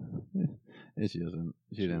 And she didn't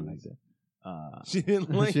like that. She didn't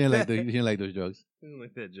like she didn't like that. she didn't like those jokes. I didn't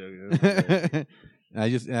like that joke.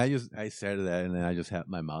 I said that, and then I just had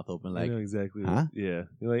my mouth open, I like, know exactly. huh? Yeah.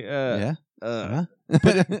 You're like, yeah, huh?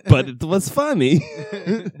 but But it was funny.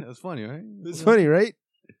 That's funny, right? It's funny, right?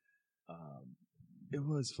 It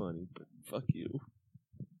was funny, but fuck you.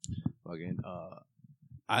 Fucking,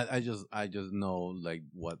 I just know like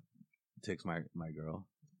what ticks my girl,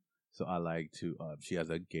 so I like to. She has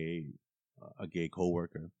a gay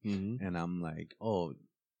coworker, Mm-hmm. and I'm like, oh,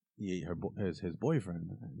 yeah, his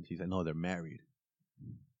boyfriend, and she's like, no, they're married.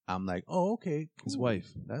 I'm like, oh, okay, cool. His wife.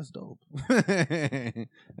 That's dope.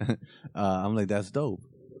 I'm like, that's dope.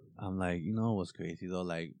 I'm like, you know what's crazy though?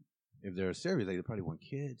 Like, if they're serious, like they probably want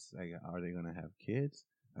kids. Like, are they gonna have kids?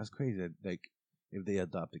 That's crazy. Like, if they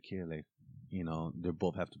adopt a kid, like, you know, they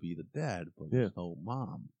both have to be the dad, but there's no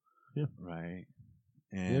mom. Yeah. Right.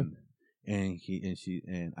 And and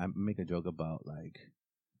I make a joke about like,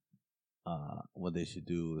 what they should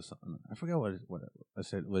do is, I forgot what I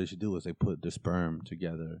said. What they should do is they put the sperm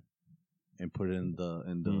together and put it in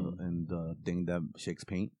the thing that shakes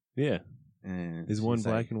paint. Yeah. And Is one she's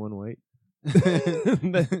black like, and one white? I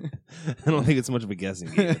don't think it's much of a guessing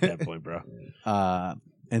game at that point, bro.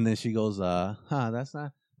 And then she goes, that's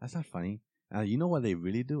not funny. You know what they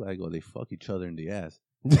really do? I go, they fuck each other in the ass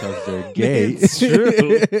because they're gay. It's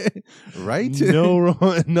true. Right? No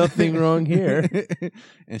wrong, nothing wrong here.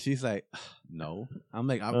 And she's like, no. I'm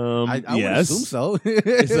like, I would yes. assume so.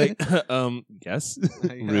 It's like, yes.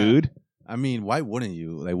 Yeah. Rude. I mean, why wouldn't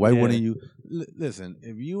you? Like, why Yeah. wouldn't you? Listen,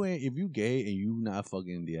 if you gay and you not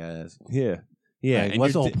fucking in the ass, Yeah. Yeah. like, and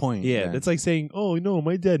what's the your whole point? Yeah, then? that's like saying, "Oh no,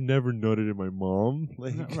 my dad never nutted at my mom."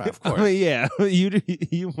 Like, Right, of course. yeah,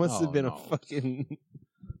 you must Oh, have been no. a fucking.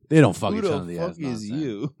 They don't fuck Who each other the in the fuck ass. is nonsense.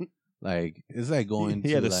 you? Like, it's like going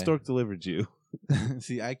Yeah, to the like, stork delivered you.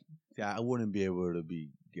 See, I wouldn't be able to be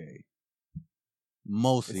gay.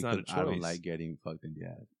 Mostly It's not a because I don't choice. like getting fucked in the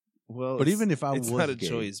ass. Well, But even if I it's was not a gay,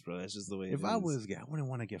 choice, bro. That's just the way. if it I is. was gay, I wouldn't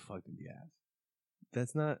want to get fucked in the ass.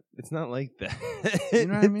 That's not. It's not like that. You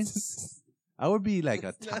know what I mean? I would be like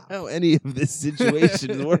a That's not top. how any of this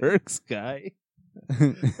situation works, guy.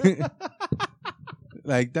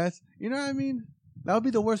 Like that's you know what I mean. That would be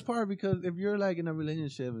the worst part because if you're like in a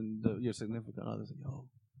relationship and your significant other's like, yo,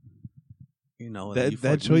 you know you That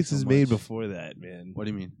fucked me choice so is made much. before that, man. What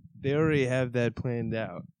do you mean? They already have that planned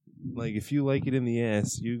out. Like, if you like it in the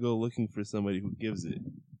ass, you go looking for somebody who gives it.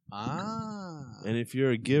 Ah, And if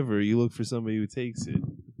you're a giver, you look for somebody who takes it.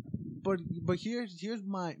 but here's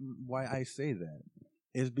my why I say that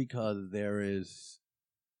is because there's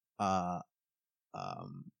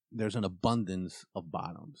an abundance of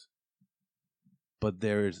bottoms, but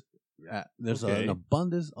there's Okay. an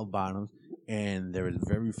abundance of bottoms and there is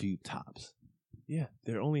very few tops. Yeah,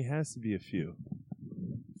 there only has to be a few.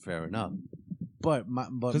 Fair enough, but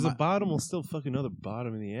Because a bottom will still fuck another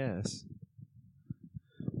bottom in the ass.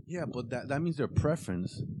 yeah, but that means their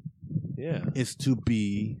preference Yeah, is to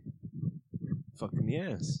be fucking the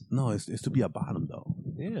ass. no, it's to be a bottom though.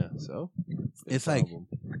 Yeah, so It's like problem.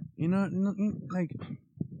 like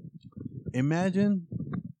imagine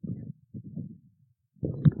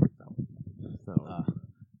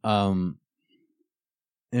No.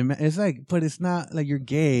 it's like, but it's not like you're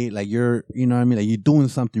gay, like you're, you know what I mean, like you're doing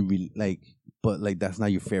something like, but like that's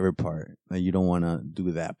not your favorite part. Like you don't want to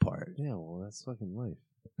do that part. Yeah, well, that's fucking life.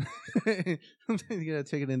 Sometimes you gotta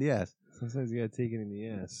take it in the ass. Sometimes you gotta take it in the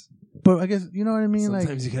ass. But I guess you know what I mean.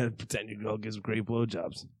 Sometimes you gotta pretend your girl gives great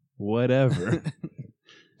blowjobs. Whatever.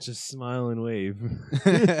 Just smile and wave.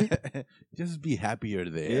 Like, just be happier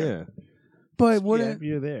there. Yeah. But Just what be it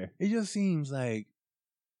happier there. just seems like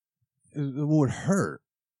it would hurt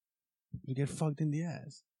to get fucked in the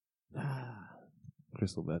ass.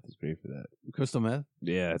 Crystal meth is great for that. Crystal meth.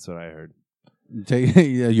 Yeah, that's what I heard.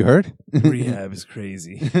 Yeah, you heard? Rehab is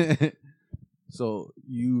crazy. So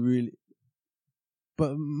you really,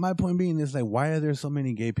 but my point being is like, why are there so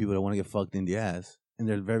many gay people that want to get fucked in the ass, and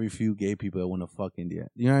there's very few gay people that want to fuck in the ass?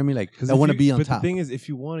 You know what I mean? Like, that want to be on but top. the thing is, if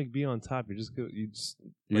you want to be on top, you're just You're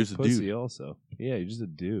like just a pussy dude. also. Yeah, you're just a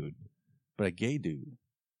dude. But a gay dude.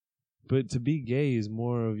 But to be gay is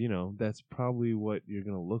more of, that's probably what you're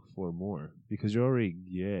going to look for more. Because you're already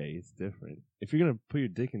gay. It's different. If you're going to put your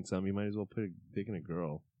dick in something, you might as well put a dick in a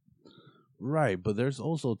girl. Right, but there's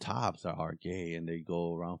also tops that are gay and they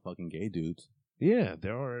go around fucking gay dudes. Yeah,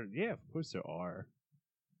 there are. Yeah, of course there are.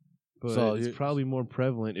 But So it's probably more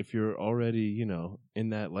prevalent if you're already, in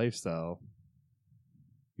that lifestyle.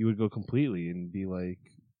 You would go completely and be like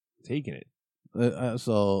taking it.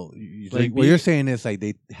 So Like what you're saying is like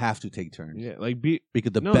they have to take turns. Yeah, like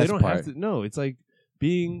Because the no, best they don't part. have to. No, it's like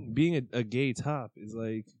being a gay top is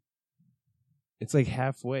like it's like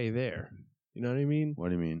halfway there. You know what I mean? What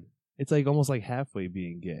do you mean? It's like almost like halfway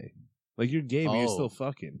being gay. Like you're gay, but you're still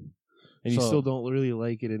fucking, and you So- still don't really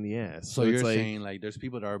like it in the ass. So it's you're like, saying like there's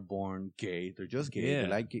people that are born gay. They're just gay. Yeah. They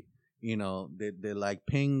like it. They like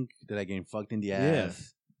pink. They like getting fucked in the Yeah.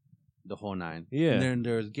 ass. The whole nine. Yeah. And then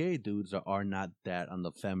there's gay dudes that are not that on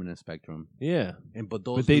the feminine spectrum. yeah, But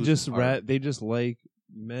those but they dudes just are, they just like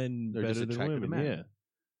men They're better just than attracted to women. men. Yeah.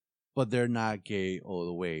 but they're not gay all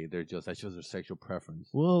the way. That's just their sexual preference.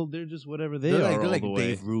 Well, they're just whatever they They're are like all like the way.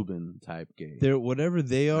 Dave Rubin type gay. They're whatever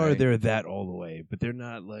they are. Right. They're that all the way. But they're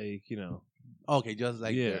not like Okay, just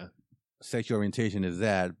like Yeah. their sexual orientation is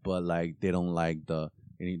that, but like they don't like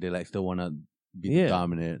they like still want to be the Yeah.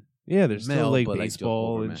 dominant. Yeah, there's still Male, like but, like, just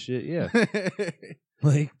baseball over and men. shit. Yeah, They're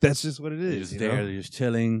like that's just what it is. just there, they're just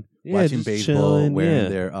chilling, Yeah, watching just baseball, chilling, wearing yeah.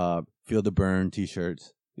 their Feel the Burn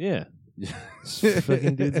t-shirts. Yeah, just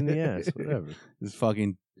fucking dudes in the ass, whatever. Just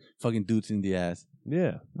fucking dudes in the ass.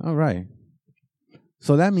 Yeah, All right.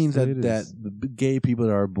 So that means So that it is. the gay people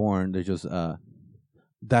that are born, they're just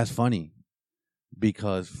that's funny,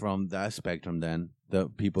 because from that spectrum, then the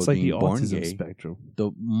people it's like being the born autism gay, spectrum.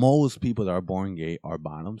 the most people that are born gay are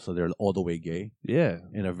bottoms, so they're all the way gay, Yeah,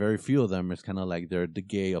 and a very few of them is kind of like they're the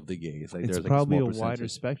gay of the gays. Like it's there's probably like a a small wider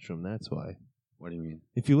percentage. spectrum. That's why. What do you mean?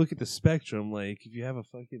 If you look at the spectrum, like if you have a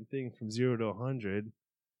fucking thing from 0 to 100,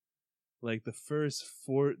 like the first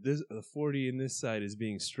the 40 in this side is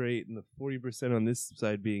being straight, and the 40% on this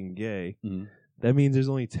side being gay. Mhm. That means there's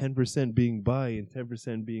only 10% being bi and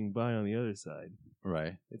 10% being bi on the other side.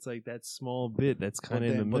 Right. It's like that small bit that's kind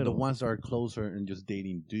of in the But middle. the ones that are closer and just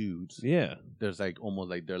dating dudes, yeah, there's like almost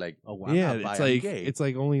like they're like, oh, well, yeah. I'm not bi, It's I'm like gay, it's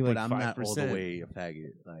like only like but I'm 5%. not all the way a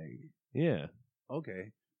faggot. Like, Yeah,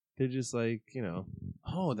 okay. they're just like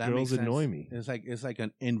Oh, that girls makes sense. annoy me. It's like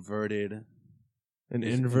an inverted An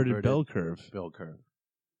It's inverted bell curve. bell curve.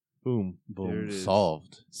 Boom, There Boom. it is.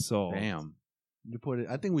 Solved. Solved. Damn. You put it.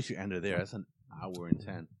 I think we should end it there. That's an hour and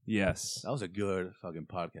 10. Yes. That was a good fucking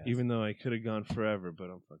podcast. Even though I could have gone forever, but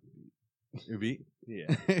I'm fucking beat. you beat.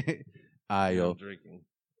 Yeah. I'm drinking.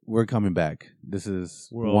 We're coming back. This is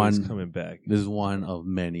We're always coming back. This is one of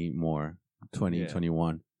many more.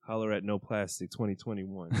 2021. Holler at No Plastic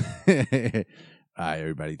 2021. All right,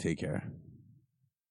 everybody, take care.